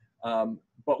anyway.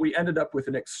 But we ended up with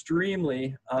an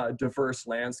extremely diverse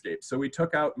landscape. So we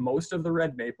took out most of the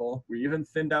red maple. We even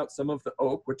thinned out some of the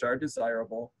oak, which are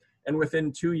desirable. And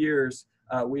within 2 years,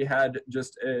 we had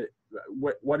just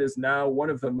what is now one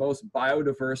of the most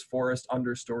biodiverse forest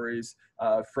understories,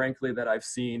 frankly, that I've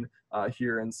seen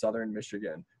here in southern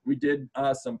Michigan. We did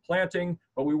some planting,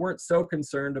 but we weren't so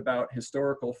concerned about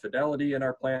historical fidelity in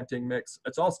our planting mix.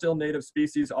 It's all still native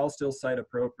species, all still site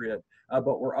appropriate,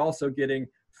 but we're also getting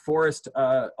forest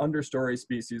understory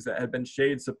species that had been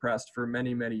shade suppressed for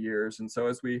many, many years. And so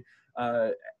as we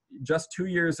just 2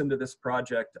 years into this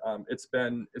project, it's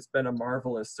been a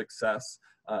marvelous success,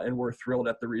 and we're thrilled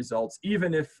at the results.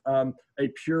 Even if a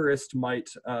purist might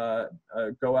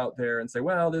go out there and say,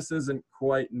 well, this isn't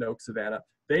quite an oak savanna,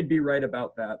 they'd be right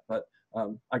about that, but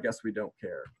I guess we don't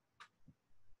care.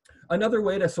 Another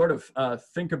way to sort of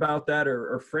think about that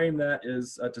or frame that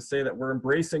is to say that we're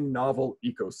embracing novel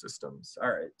ecosystems. All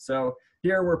right, so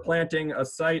here we're planting a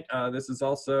site. This is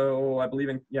also, I believe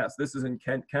yes, this is in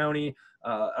Kent County,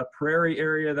 a prairie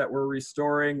area that we're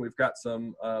restoring. We've got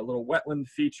some little wetland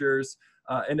features.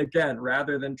 And again,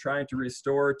 rather than trying to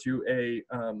restore to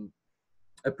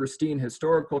a pristine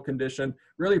historical condition,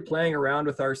 really playing around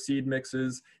with our seed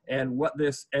mixes, and what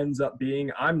this ends up being,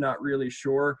 I'm not really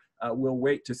sure. We'll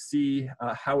wait to see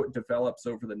how it develops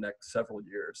over the next several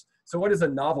years. So what is a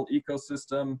novel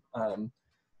ecosystem?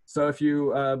 So if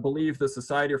you believe the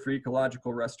Society for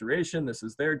Ecological Restoration, this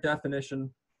is their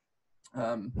definition.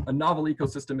 A novel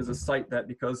ecosystem is a site that,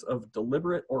 because of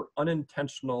deliberate or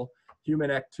unintentional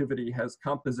human activity, has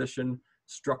composition,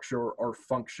 structure, or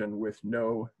function with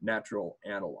no natural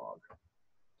analog.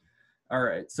 All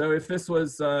right, so if this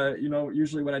was, you know,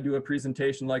 usually when I do a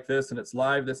presentation like this and it's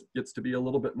live, this gets to be a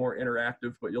little bit more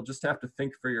interactive, but you'll just have to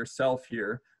think for yourself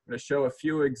here. I'm gonna show a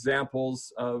few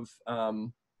examples of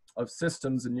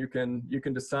systems, and you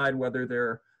can decide whether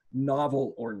they're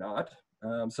novel or not.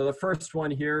 So the first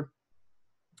one here,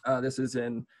 this is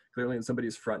clearly in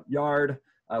somebody's front yard.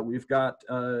 We've got,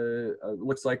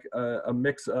 looks like a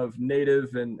mix of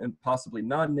native and possibly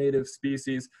non-native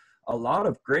species. A lot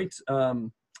of great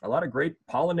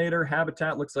pollinator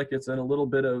habitat. Looks like it's in a little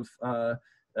bit of a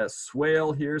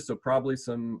swale here, so probably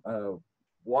some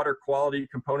water quality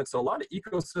components. So a lot of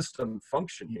ecosystem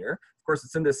function here. Of course,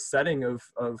 it's in this setting of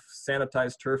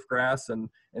sanitized turf grass and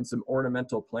some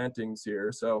ornamental plantings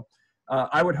here. So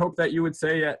I would hope that you would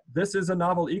say this is a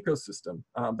novel ecosystem.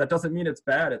 That doesn't mean it's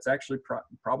bad. It's actually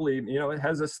probably, you know, it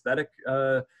has aesthetic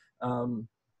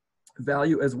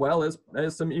value as well as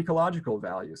some ecological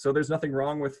value. So there's nothing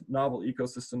wrong with novel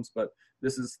ecosystems, but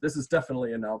this is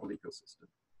definitely a novel ecosystem.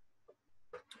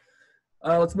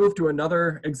 Let's move to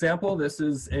another example. This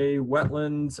is a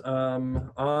wetland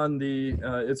on the,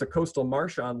 it's a coastal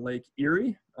marsh on Lake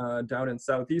Erie down in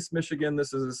southeast Michigan.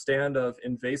 This is a stand of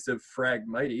invasive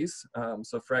Phragmites.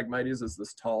 So Phragmites is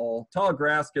this tall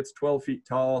grass, gets 12 feet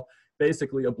tall,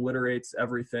 basically obliterates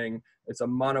everything. It's a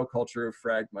monoculture of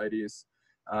Phragmites.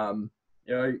 You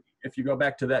know, if you go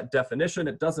back to that definition,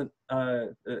 it doesn't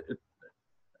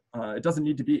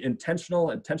need to be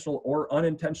intentional or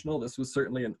unintentional. This was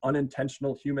certainly an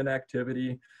unintentional human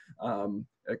activity,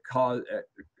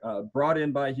 brought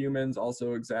in by humans,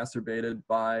 also exacerbated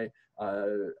by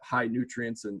high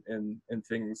nutrients and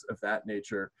things of that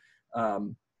nature.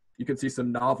 You can see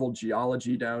some novel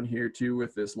geology down here too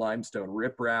with this limestone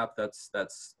riprap.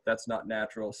 That's not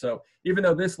natural. So even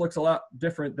though this looks a lot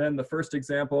different than the first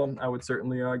example, I would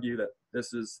certainly argue that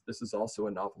this is also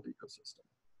a novel ecosystem.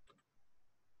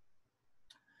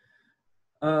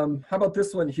 How about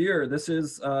this one here? This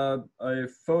is a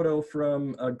photo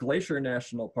from Glacier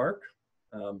National Park.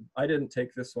 I didn't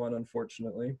take this one,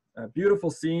 unfortunately. A beautiful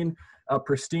scene,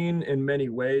 pristine in many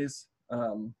ways.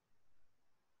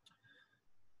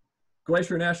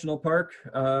 Glacier National Park,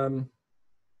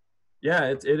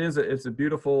 yeah, it's a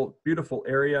beautiful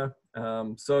area.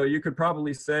 So you could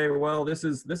probably say, well, this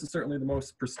is certainly the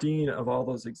most pristine of all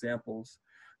those examples.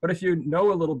 But if you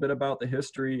know a little bit about the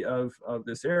history of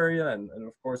this area and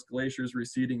of course glaciers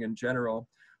receding in general,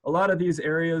 a lot of these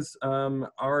areas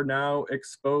are now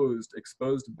exposed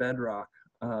bedrock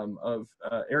of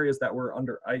areas that were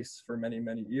under ice for many,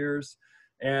 many years.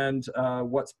 And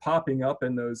what's popping up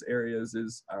in those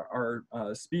areas are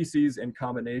species and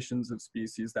combinations of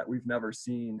species that we've never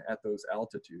seen at those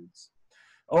altitudes.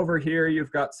 Over here,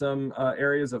 you've got some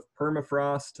areas of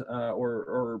permafrost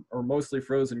or mostly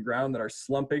frozen ground that are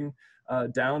slumping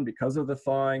down because of the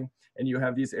thawing. And you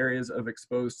have these areas of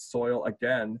exposed soil,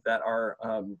 again, that are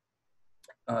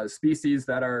species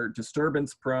that are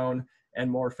disturbance prone and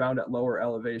more found at lower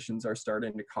elevations are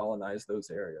starting to colonize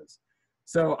those areas.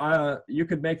 So you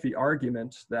could make the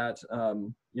argument that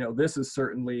you know, this is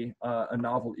certainly a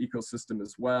novel ecosystem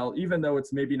as well, even though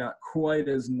it's maybe not quite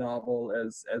as novel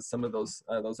as some of those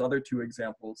other two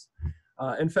examples.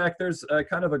 In fact, there's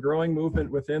kind of a growing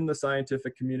movement within the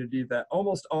scientific community that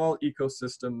almost all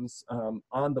ecosystems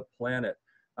on the planet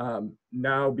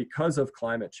now, because of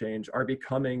climate change, are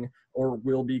becoming or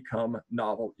will become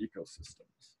novel ecosystems.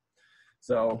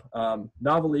 So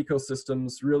novel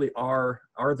ecosystems really are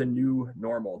the new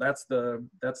normal. That's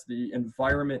the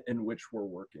environment in which we're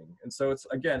working. And so it's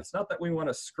not that we want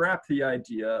to scrap the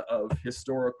idea of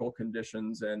historical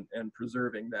conditions and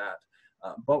preserving that,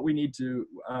 but we need to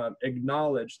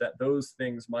acknowledge that those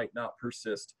things might not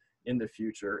persist in the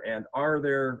future. And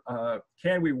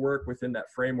can we work within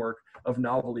that framework of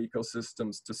novel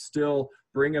ecosystems to still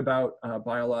bring about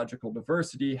biological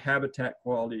diversity, habitat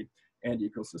quality, and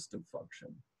ecosystem function?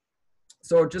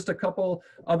 So just a couple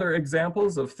other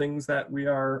examples of things that we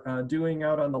are doing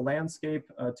out on the landscape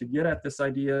to get at this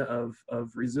idea of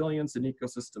resilience and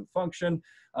ecosystem function.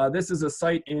 This is a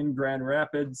site in Grand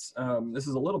Rapids. This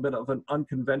is a little bit of an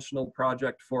unconventional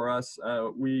project for us.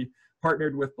 We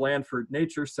partnered with Blandford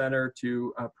Nature Center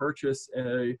to purchase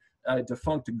a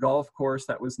defunct golf course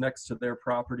that was next to their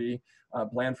property,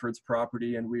 Blandford's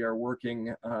property, and we are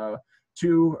working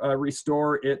to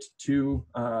restore it to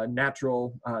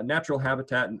natural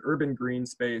habitat and urban green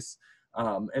space.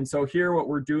 And so here what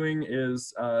we're doing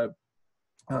is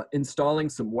installing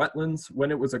some wetlands.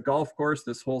 When it was a golf course,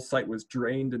 this whole site was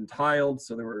drained and tiled,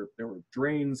 so there were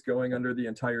drains going under the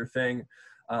entire thing.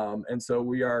 And so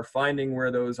we are finding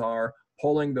where those are,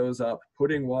 pulling those up,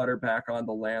 putting water back on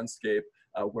the landscape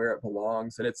where it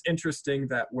belongs. And it's interesting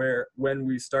that when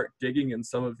we start digging in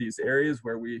some of these areas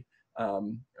where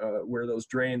those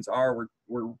drains are,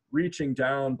 we're reaching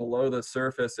down below the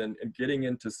surface and getting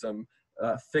into some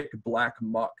thick black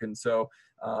muck. And so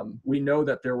we know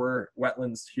that there were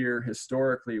wetlands here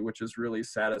historically, which is really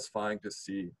satisfying to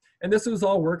see. And this was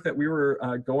all work that we were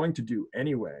going to do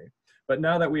anyway. But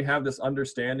now that we have this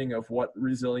understanding of what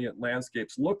resilient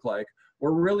landscapes look like,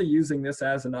 we're really using this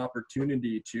as an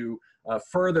opportunity to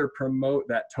further promote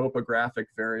that topographic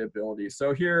variability.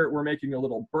 So here we're making a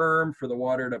little berm for the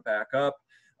water to back up.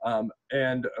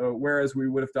 Whereas we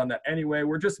would have done that anyway,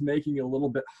 we're just making it a little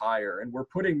bit higher, and we're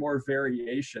putting more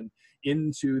variation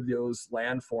into those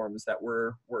landforms that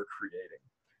we're creating.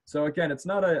 So again, it's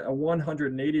not a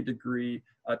 180-degree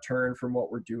turn from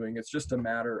what we're doing. It's just a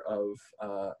matter of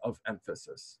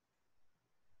emphasis.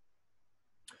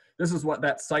 This is what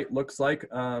that site looks like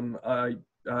 2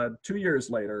 years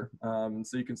later.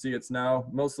 So you can see it's now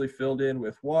mostly filled in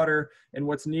with water. And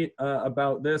what's neat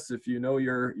about this, if you know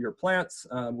your plants,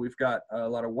 we've got a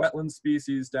lot of wetland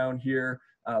species down here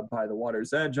by the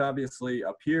water's edge, obviously.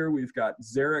 Up here, we've got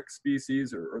xeric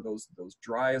species, or those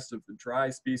driest of the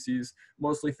dry species,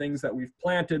 mostly things that we've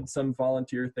planted, some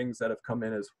volunteer things that have come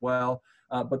in as well.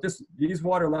 But these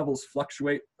water levels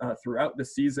fluctuate throughout the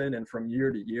season and from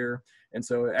year to year. And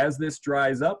so as this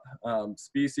dries up,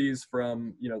 species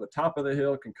from the top of the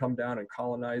hill can come down and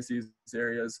colonize these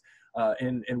areas.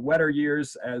 In wetter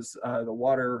years, as the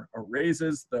water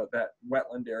raises, that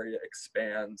wetland area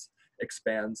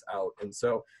expands out. And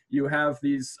so you have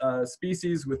these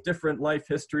species with different life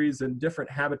histories and different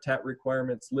habitat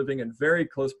requirements living in very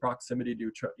close proximity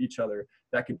to each other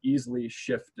that can easily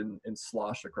shift and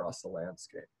slosh across the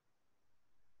landscape.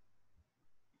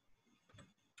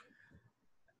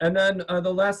 And then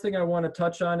the last thing I want to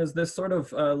touch on is this sort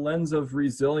of lens of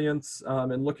resilience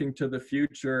and looking to the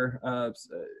future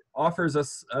offers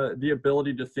us the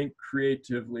ability to think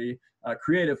creatively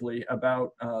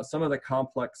about some of the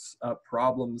complex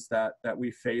problems that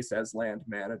we face as land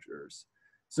managers.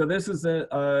 So this is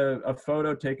a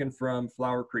photo taken from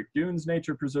Flower Creek Dunes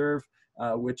Nature Preserve,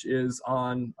 which is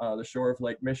on the shore of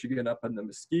Lake Michigan up in the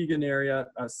Muskegon area,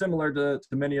 similar to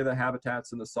many of the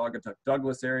habitats in the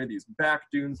Saugatuck-Douglas area. These back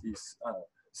dunes, these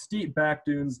steep back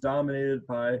dunes dominated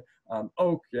by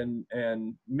oak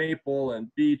and maple and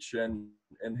beech and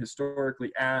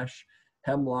historically ash,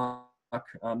 hemlock,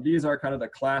 These are kind of the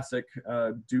classic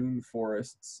dune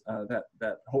forests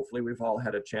that hopefully we've all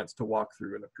had a chance to walk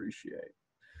through and appreciate.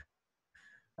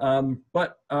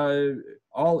 But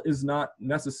all is not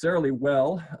necessarily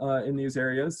well in these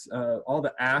areas. All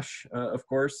the ash, of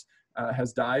course,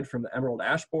 has died from the emerald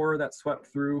ash borer that swept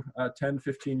through 10,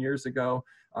 15 years ago.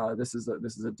 This is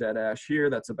a dead ash here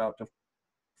that's about to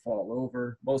fall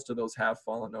over. Most of those have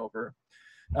fallen over.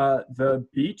 The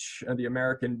beech, the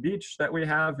American beech that we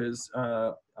have is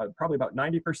probably about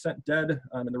 90% dead,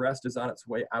 and the rest is on its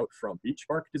way out from beech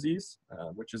bark disease,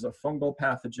 which is a fungal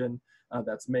pathogen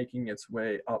that's making its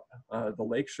way up the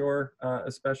lakeshore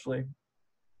especially.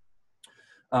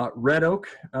 Red oak,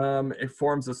 it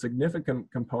forms a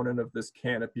significant component of this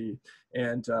canopy,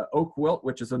 and oak wilt,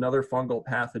 which is another fungal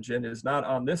pathogen, is not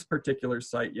on this particular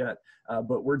site yet,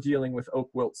 but we're dealing with oak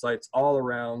wilt sites all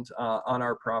around on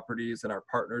our properties, and our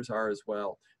partners are as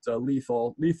well. It's a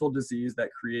lethal disease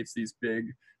that creates these big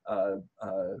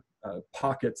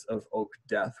pockets of oak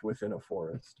death within a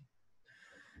forest.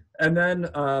 And then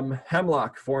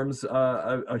hemlock forms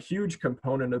a huge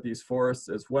component of these forests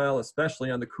as well,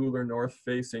 especially on the cooler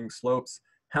north-facing slopes.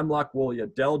 Hemlock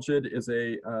woollia delgid is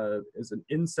an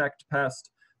insect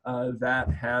pest that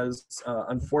has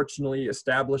unfortunately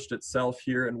established itself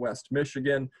here in West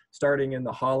Michigan, starting in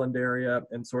the Holland area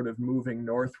and sort of moving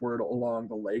northward along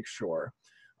the lakeshore.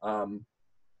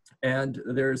 And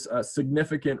there's a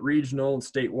significant regional and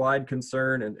statewide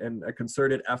concern and a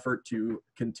concerted effort to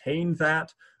contain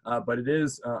that, but it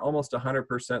is almost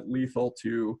 100% lethal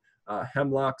to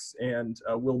hemlocks, and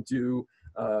will do,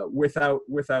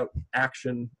 without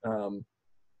action,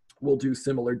 will do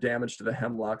similar damage to the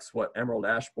hemlocks what emerald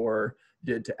ash borer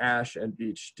did to ash and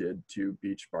beech did to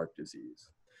beech bark disease.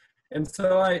 And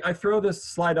so I throw this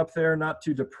slide up there not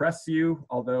to depress you,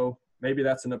 although maybe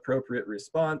that's an appropriate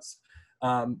response.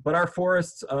 But our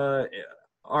forests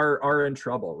are in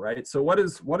trouble, right? So what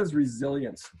does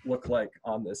resilience look like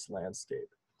on this landscape,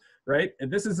 right?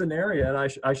 And this is an area, and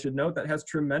I should note, that has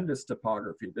tremendous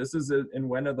topography. This is in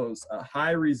one of those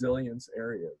high resilience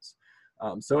areas.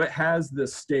 So it has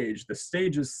this stage. The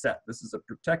stage is set. This is a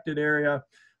protected area,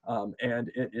 and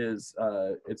it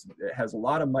has a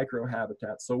lot of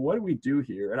microhabitats. So what do we do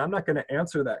here? And I'm not going to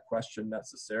answer that question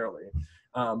necessarily,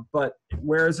 but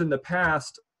whereas in the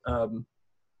past,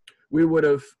 we would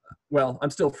have, well, I'm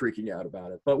still freaking out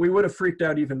about it, but we would have freaked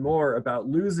out even more about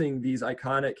losing these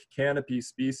iconic canopy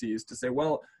species to say,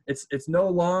 well, it's no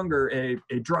longer a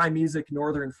dry mesic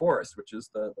northern forest, which is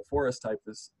the forest type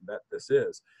that this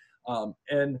is.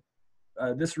 And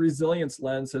this resilience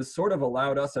lens has sort of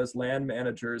allowed us as land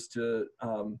managers to,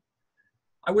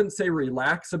 I wouldn't say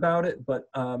relax about it, but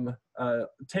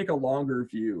take a longer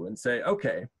view and say,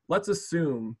 okay, let's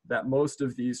assume that most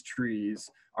of these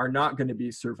trees are not going to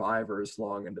be survivors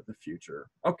long into the future.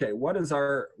 Okay, what does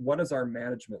our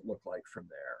management look like from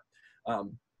there?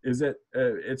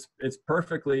 It's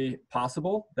perfectly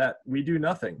possible that we do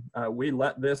nothing. We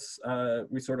let this,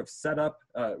 we sort of set up,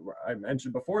 I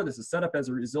mentioned before, this is set up as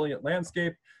a resilient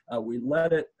landscape. We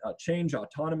let it change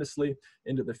autonomously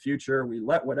into the future. We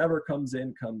let whatever comes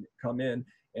in come in,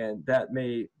 and that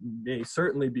may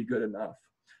certainly be good enough.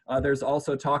 There's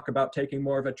also talk about taking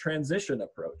more of a transition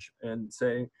approach and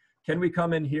saying, can we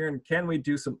come in here and can we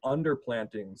do some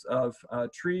underplantings of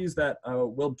trees that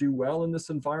will do well in this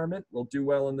environment,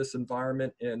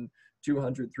 in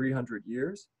 200, 300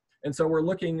 years? And so we're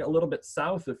looking a little bit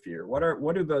south of here.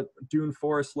 What do the dune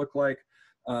forests look like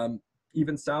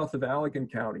even south of Allegan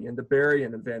County into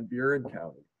Berrien and Van Buren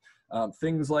County?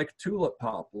 Things like tulip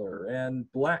poplar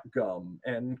and black gum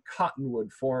and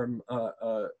cottonwood form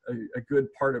a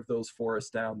good part of those forests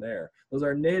down there. Those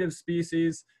are native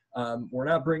species. We're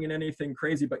not bringing anything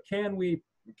crazy, but can we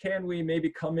maybe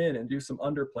come in and do some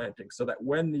underplanting so that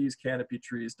when these canopy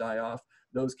trees die off,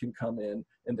 those can come in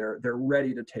and they're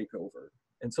ready to take over?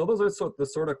 And so those are the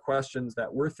sort of questions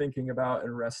that we're thinking about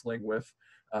and wrestling with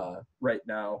right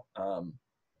now.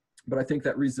 But I think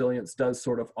that resilience does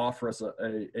sort of offer us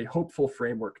a hopeful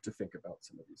framework to think about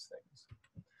some of these things.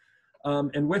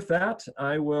 And with that,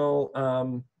 I will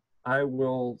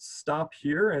stop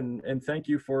here and thank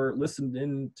you for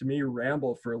listening to me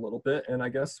ramble for a little bit. And I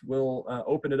guess we'll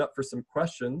open it up for some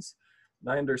questions.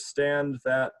 And I understand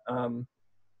that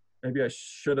maybe I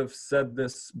should have said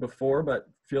this before, but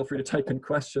feel free to type in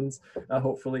questions.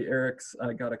 Hopefully Eric's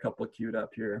got a couple queued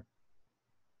up here.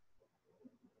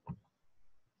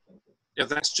 Yeah,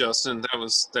 thanks, Justin. That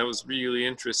was really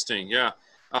interesting. Yeah,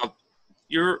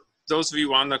 those of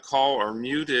you on the call are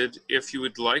muted. If you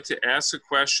would like to ask a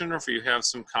question or if you have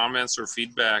some comments or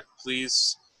feedback,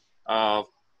 please,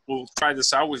 we'll try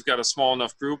this out. We've got a small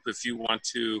enough group. If you want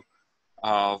to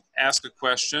ask a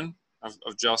question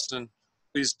of Justin,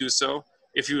 please do so.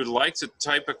 If you would like to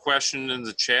type a question in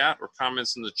the chat or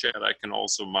comments in the chat, I can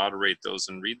also moderate those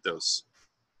and read those.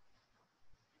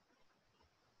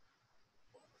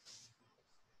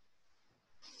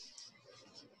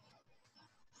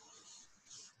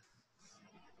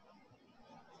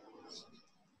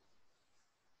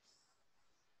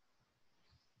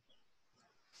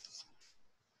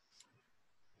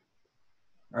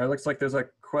 All right, looks like there's a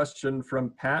question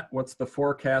from Pat. What's the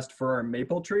forecast for our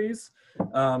maple trees?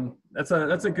 That's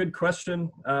a good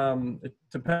question. It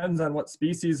depends on what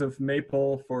species of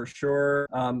maple for sure.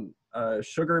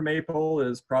 Sugar maple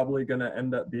is probably going to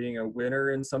end up being a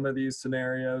winner in some of these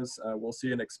scenarios. We'll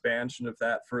see an expansion of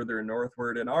that further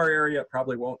northward. In our area, it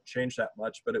probably won't change that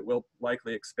much, but it will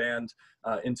likely expand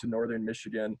into northern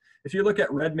Michigan. If you look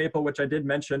at red maple, which I did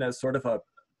mention as sort of a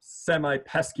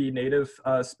semi-pesky native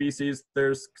species,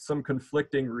 there's some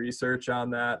conflicting research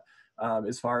on that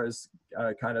as far as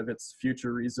kind of its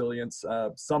future resilience.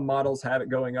 Some models have it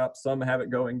going up, some have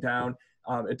it going down.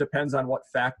 It depends on what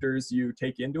factors you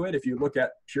take into it. If you look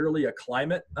at purely a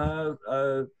climate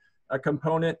a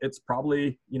component, it's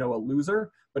probably, you know, a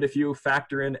loser. But if you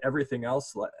factor in everything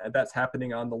else that's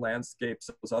happening on the landscapes,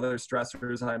 those other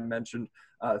stressors I mentioned,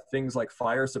 things like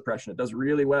fire suppression, it does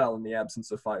really well in the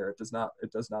absence of fire. It does not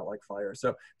like fire.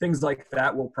 So things like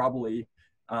that will probably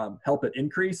help it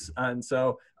increase. And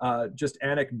so just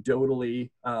anecdotally,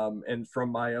 and from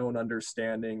my own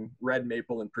understanding, red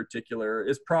maple in particular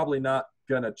is probably not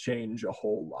going to change a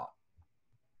whole lot.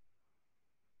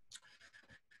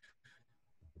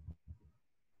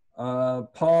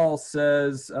 Paul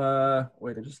says,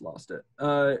 wait, I just lost it.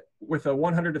 With a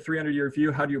 100 to 300 year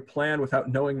view, how do you plan without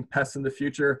knowing pests in the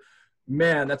future?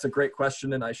 Man, that's a great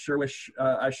question, and I sure wish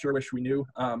we knew.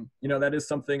 You know, that is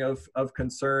something of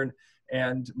concern,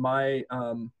 and my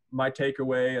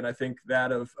takeaway, and I think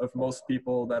that of most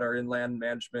people that are in land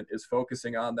management, is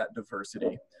focusing on that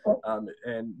diversity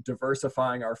and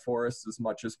diversifying our forests as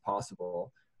much as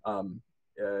possible.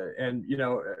 And you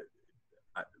know,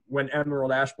 when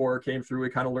emerald ash borer came through, we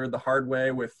kind of learned the hard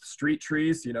way with street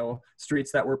trees. You know, streets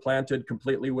that were planted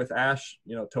completely with ash,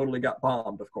 you know, totally got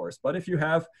bombed, of course. But if you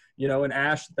have, you know, an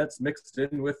ash that's mixed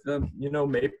in with the, you know,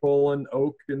 maple and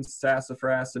oak and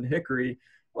sassafras and hickory,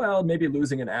 well, maybe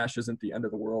losing an ash isn't the end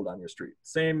of the world on your street.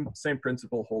 Same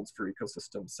principle holds for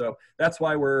ecosystems. So that's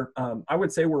why we're, I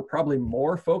would say we're probably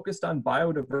more focused on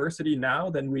biodiversity now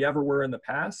than we ever were in the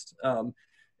past.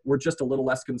 We're just a little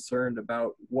less concerned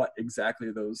about what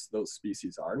exactly those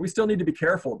species are. And we still need to be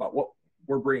careful about what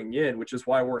we're bringing in, which is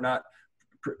why we're not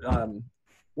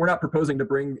proposing to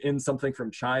bring in something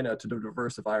from China to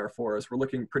diversify our forests. We're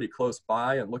looking pretty close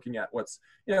by and looking at what's,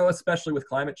 you know, especially with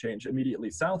climate change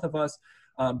immediately south of us.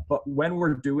 But when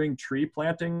we're doing tree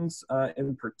plantings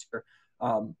in particular,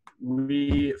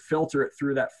 we filter it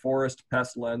through that forest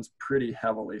pest lens pretty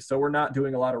heavily. So we're not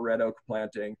doing a lot of red oak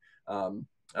planting.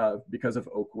 Because of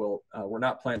oak wilt. We're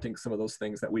not planting some of those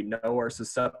things that we know are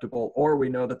susceptible, or we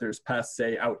know that there's pests,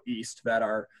 say, out east that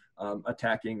are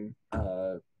attacking,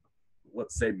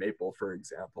 let's say, maple, for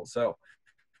example. So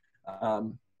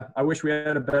I wish we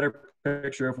had a better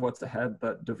picture of what's ahead,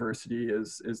 but diversity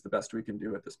is the best we can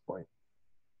do at this point.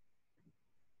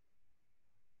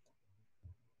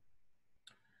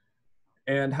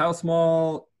 And how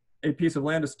small a piece of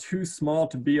land is too small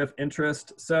to be of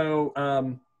interest? So,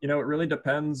 you know, it really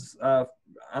depends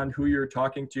on who you're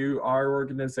talking to. Our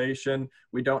organization,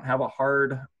 we don't have a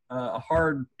hard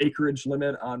acreage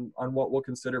limit on what we'll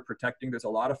consider protecting. There's a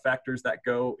lot of factors that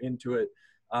go into it.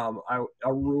 A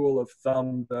rule of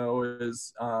thumb, though,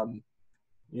 is,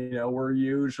 you know, we're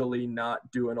usually not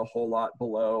doing a whole lot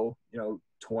below, you know,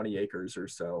 20 acres or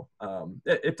so.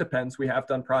 It depends. We have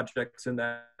done projects in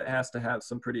that it has to have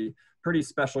some pretty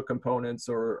special components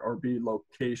or be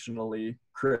locationally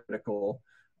critical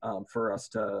for us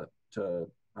to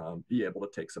be able to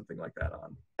take something like that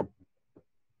on.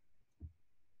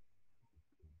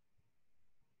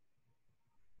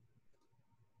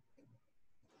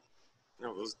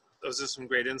 No, those are some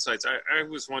great insights. I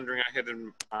was wondering, I had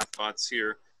in my thoughts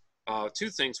here,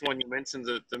 two things. One, you mentioned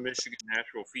the Michigan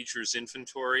Natural Features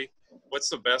Inventory. What's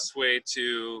the best way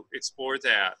to explore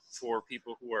that for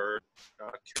people who are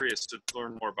curious to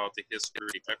learn more about the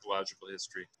history, ecological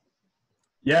history?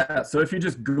 Yeah, so if you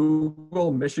just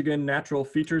Google Michigan Natural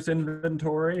Features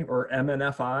Inventory, or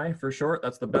MNFI for short,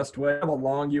 that's the best way. I have a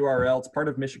long URL. It's part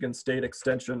of Michigan State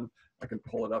Extension. I can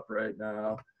pull it up right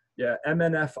now. Yeah,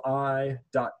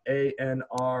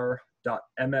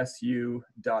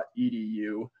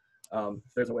 mnfi.anr.msu.edu.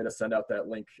 If there's a way to send out that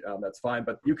link, that's fine.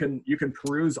 But you can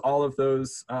peruse all of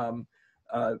those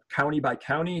county by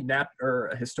county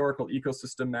or historical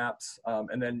ecosystem maps,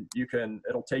 and then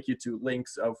it'll take you to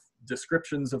links of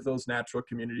descriptions of those natural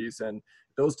communities, and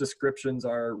those descriptions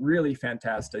are really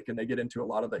fantastic, and they get into a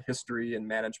lot of the history and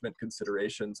management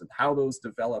considerations and how those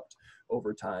developed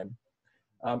over time.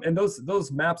 And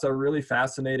those maps are really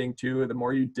fascinating too. The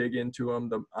more you dig into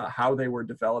them, how they were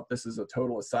developed. This is a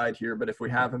total aside here, but if we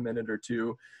have a minute or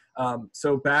two.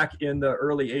 So back in the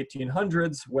early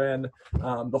 1800s, when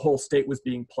the whole state was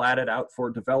being platted out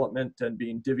for development and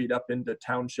being divvied up into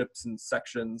townships and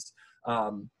sections,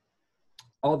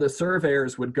 all the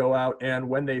surveyors would go out, and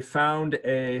when they found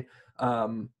a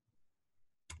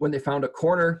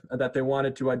corner that they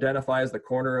wanted to identify as the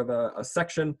corner of a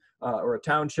section or a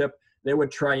township, they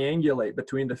would triangulate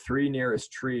between the three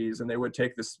nearest trees, and they would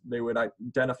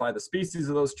identify the species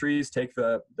of those trees, take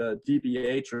the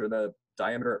DBH, or the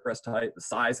diameter at breast height, the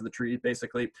size of the tree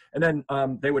basically, and then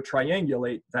they would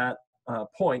triangulate that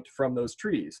point from those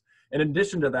trees. In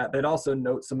addition to that, they'd also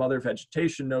note some other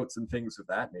vegetation notes and things of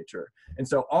that nature. And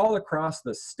so all across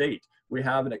the state, we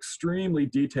have an extremely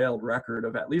detailed record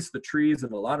of at least the trees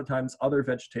and a lot of times other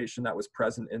vegetation that was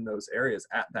present in those areas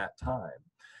at that time.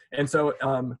 And so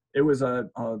it was a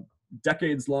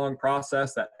decades-long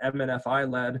process that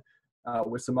MNFI led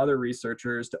with some other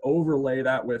researchers to overlay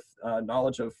that with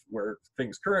knowledge of where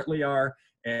things currently are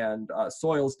and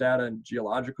soils data and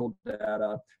geological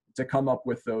data to come up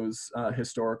with those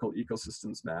historical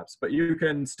ecosystems maps. But you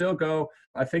can still go,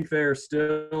 I think they're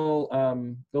still,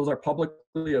 those are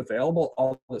publicly available,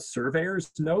 all the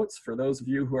surveyors' notes, for those of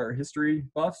you who are history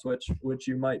buffs, which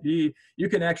you might be. You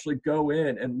can actually go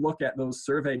in and look at those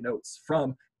survey notes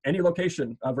from any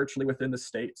location virtually within the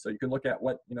state. So you can look at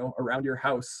what, around your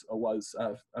house was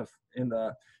in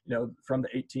the, from the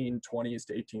 1820s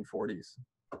to 1840s.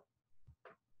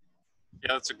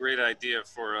 Yeah, that's a great idea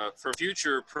for a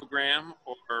future program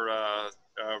or a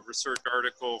research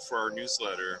article for our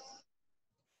newsletter.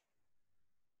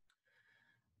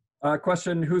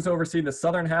 Question, who's overseeing the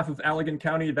southern half of Allegan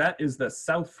County? That is the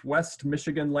Southwest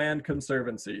Michigan Land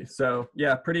Conservancy. So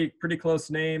yeah, pretty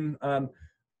close name.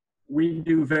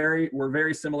 We're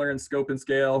very similar in scope and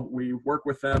scale. We work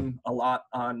with them a lot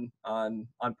on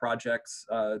projects.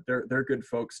 They're good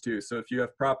folks too. So if you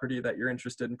have property that you're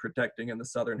interested in protecting in the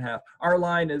southern half, our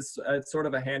line is it's sort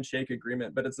of a handshake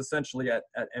agreement, but it's essentially at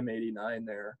M89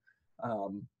 there.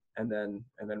 And then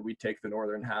we take the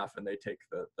northern half and they take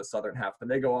the southern half,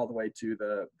 and they go all the way to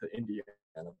the Indiana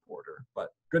border.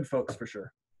 But good folks for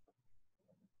sure.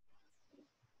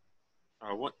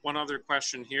 One other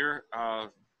question here.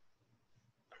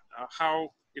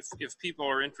 If people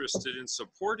are interested in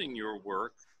supporting your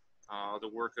work, the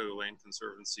work of the Land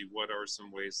Conservancy, what are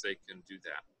some ways they can do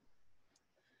that?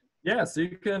 Yeah, so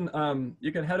you can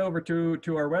head over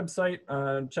to our website,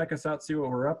 check us out, see what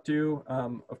we're up to.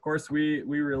 Of course, we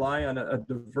rely on a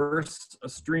diverse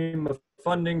stream of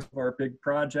funding. Our big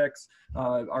projects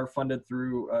are funded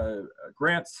through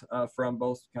grants from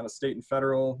both kind of state and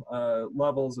federal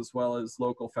levels, as well as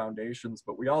local foundations.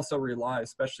 But we also rely,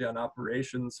 especially on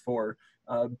operations, for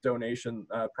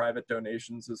private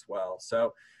donations as well.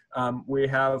 So we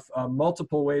have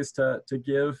multiple ways to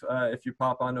give if you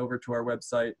pop on over to our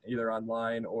website, either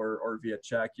online or via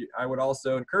check. I would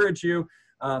also encourage you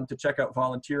to check out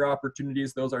volunteer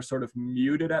opportunities. Those are sort of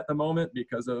muted at the moment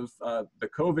because of the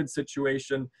COVID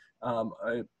situation,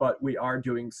 but we are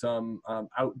doing some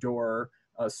outdoor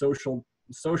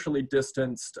socially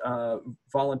distanced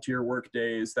volunteer work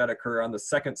days that occur on the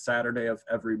second Saturday of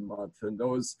every month, and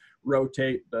those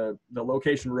rotate, the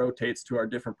location rotates to our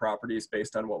different properties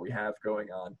based on what we have going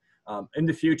on. In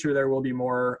the future, there will be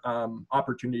more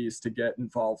opportunities to get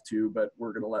involved too, but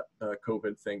we're going to let the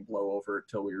COVID thing blow over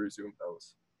until we resume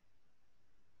those.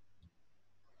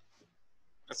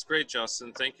 That's great,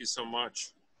 Justin. Thank you so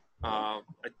much.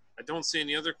 I don't see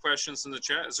any other questions in the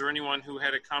chat. Is there anyone who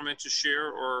had a comment to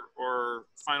share or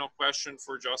final question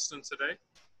for Justin today?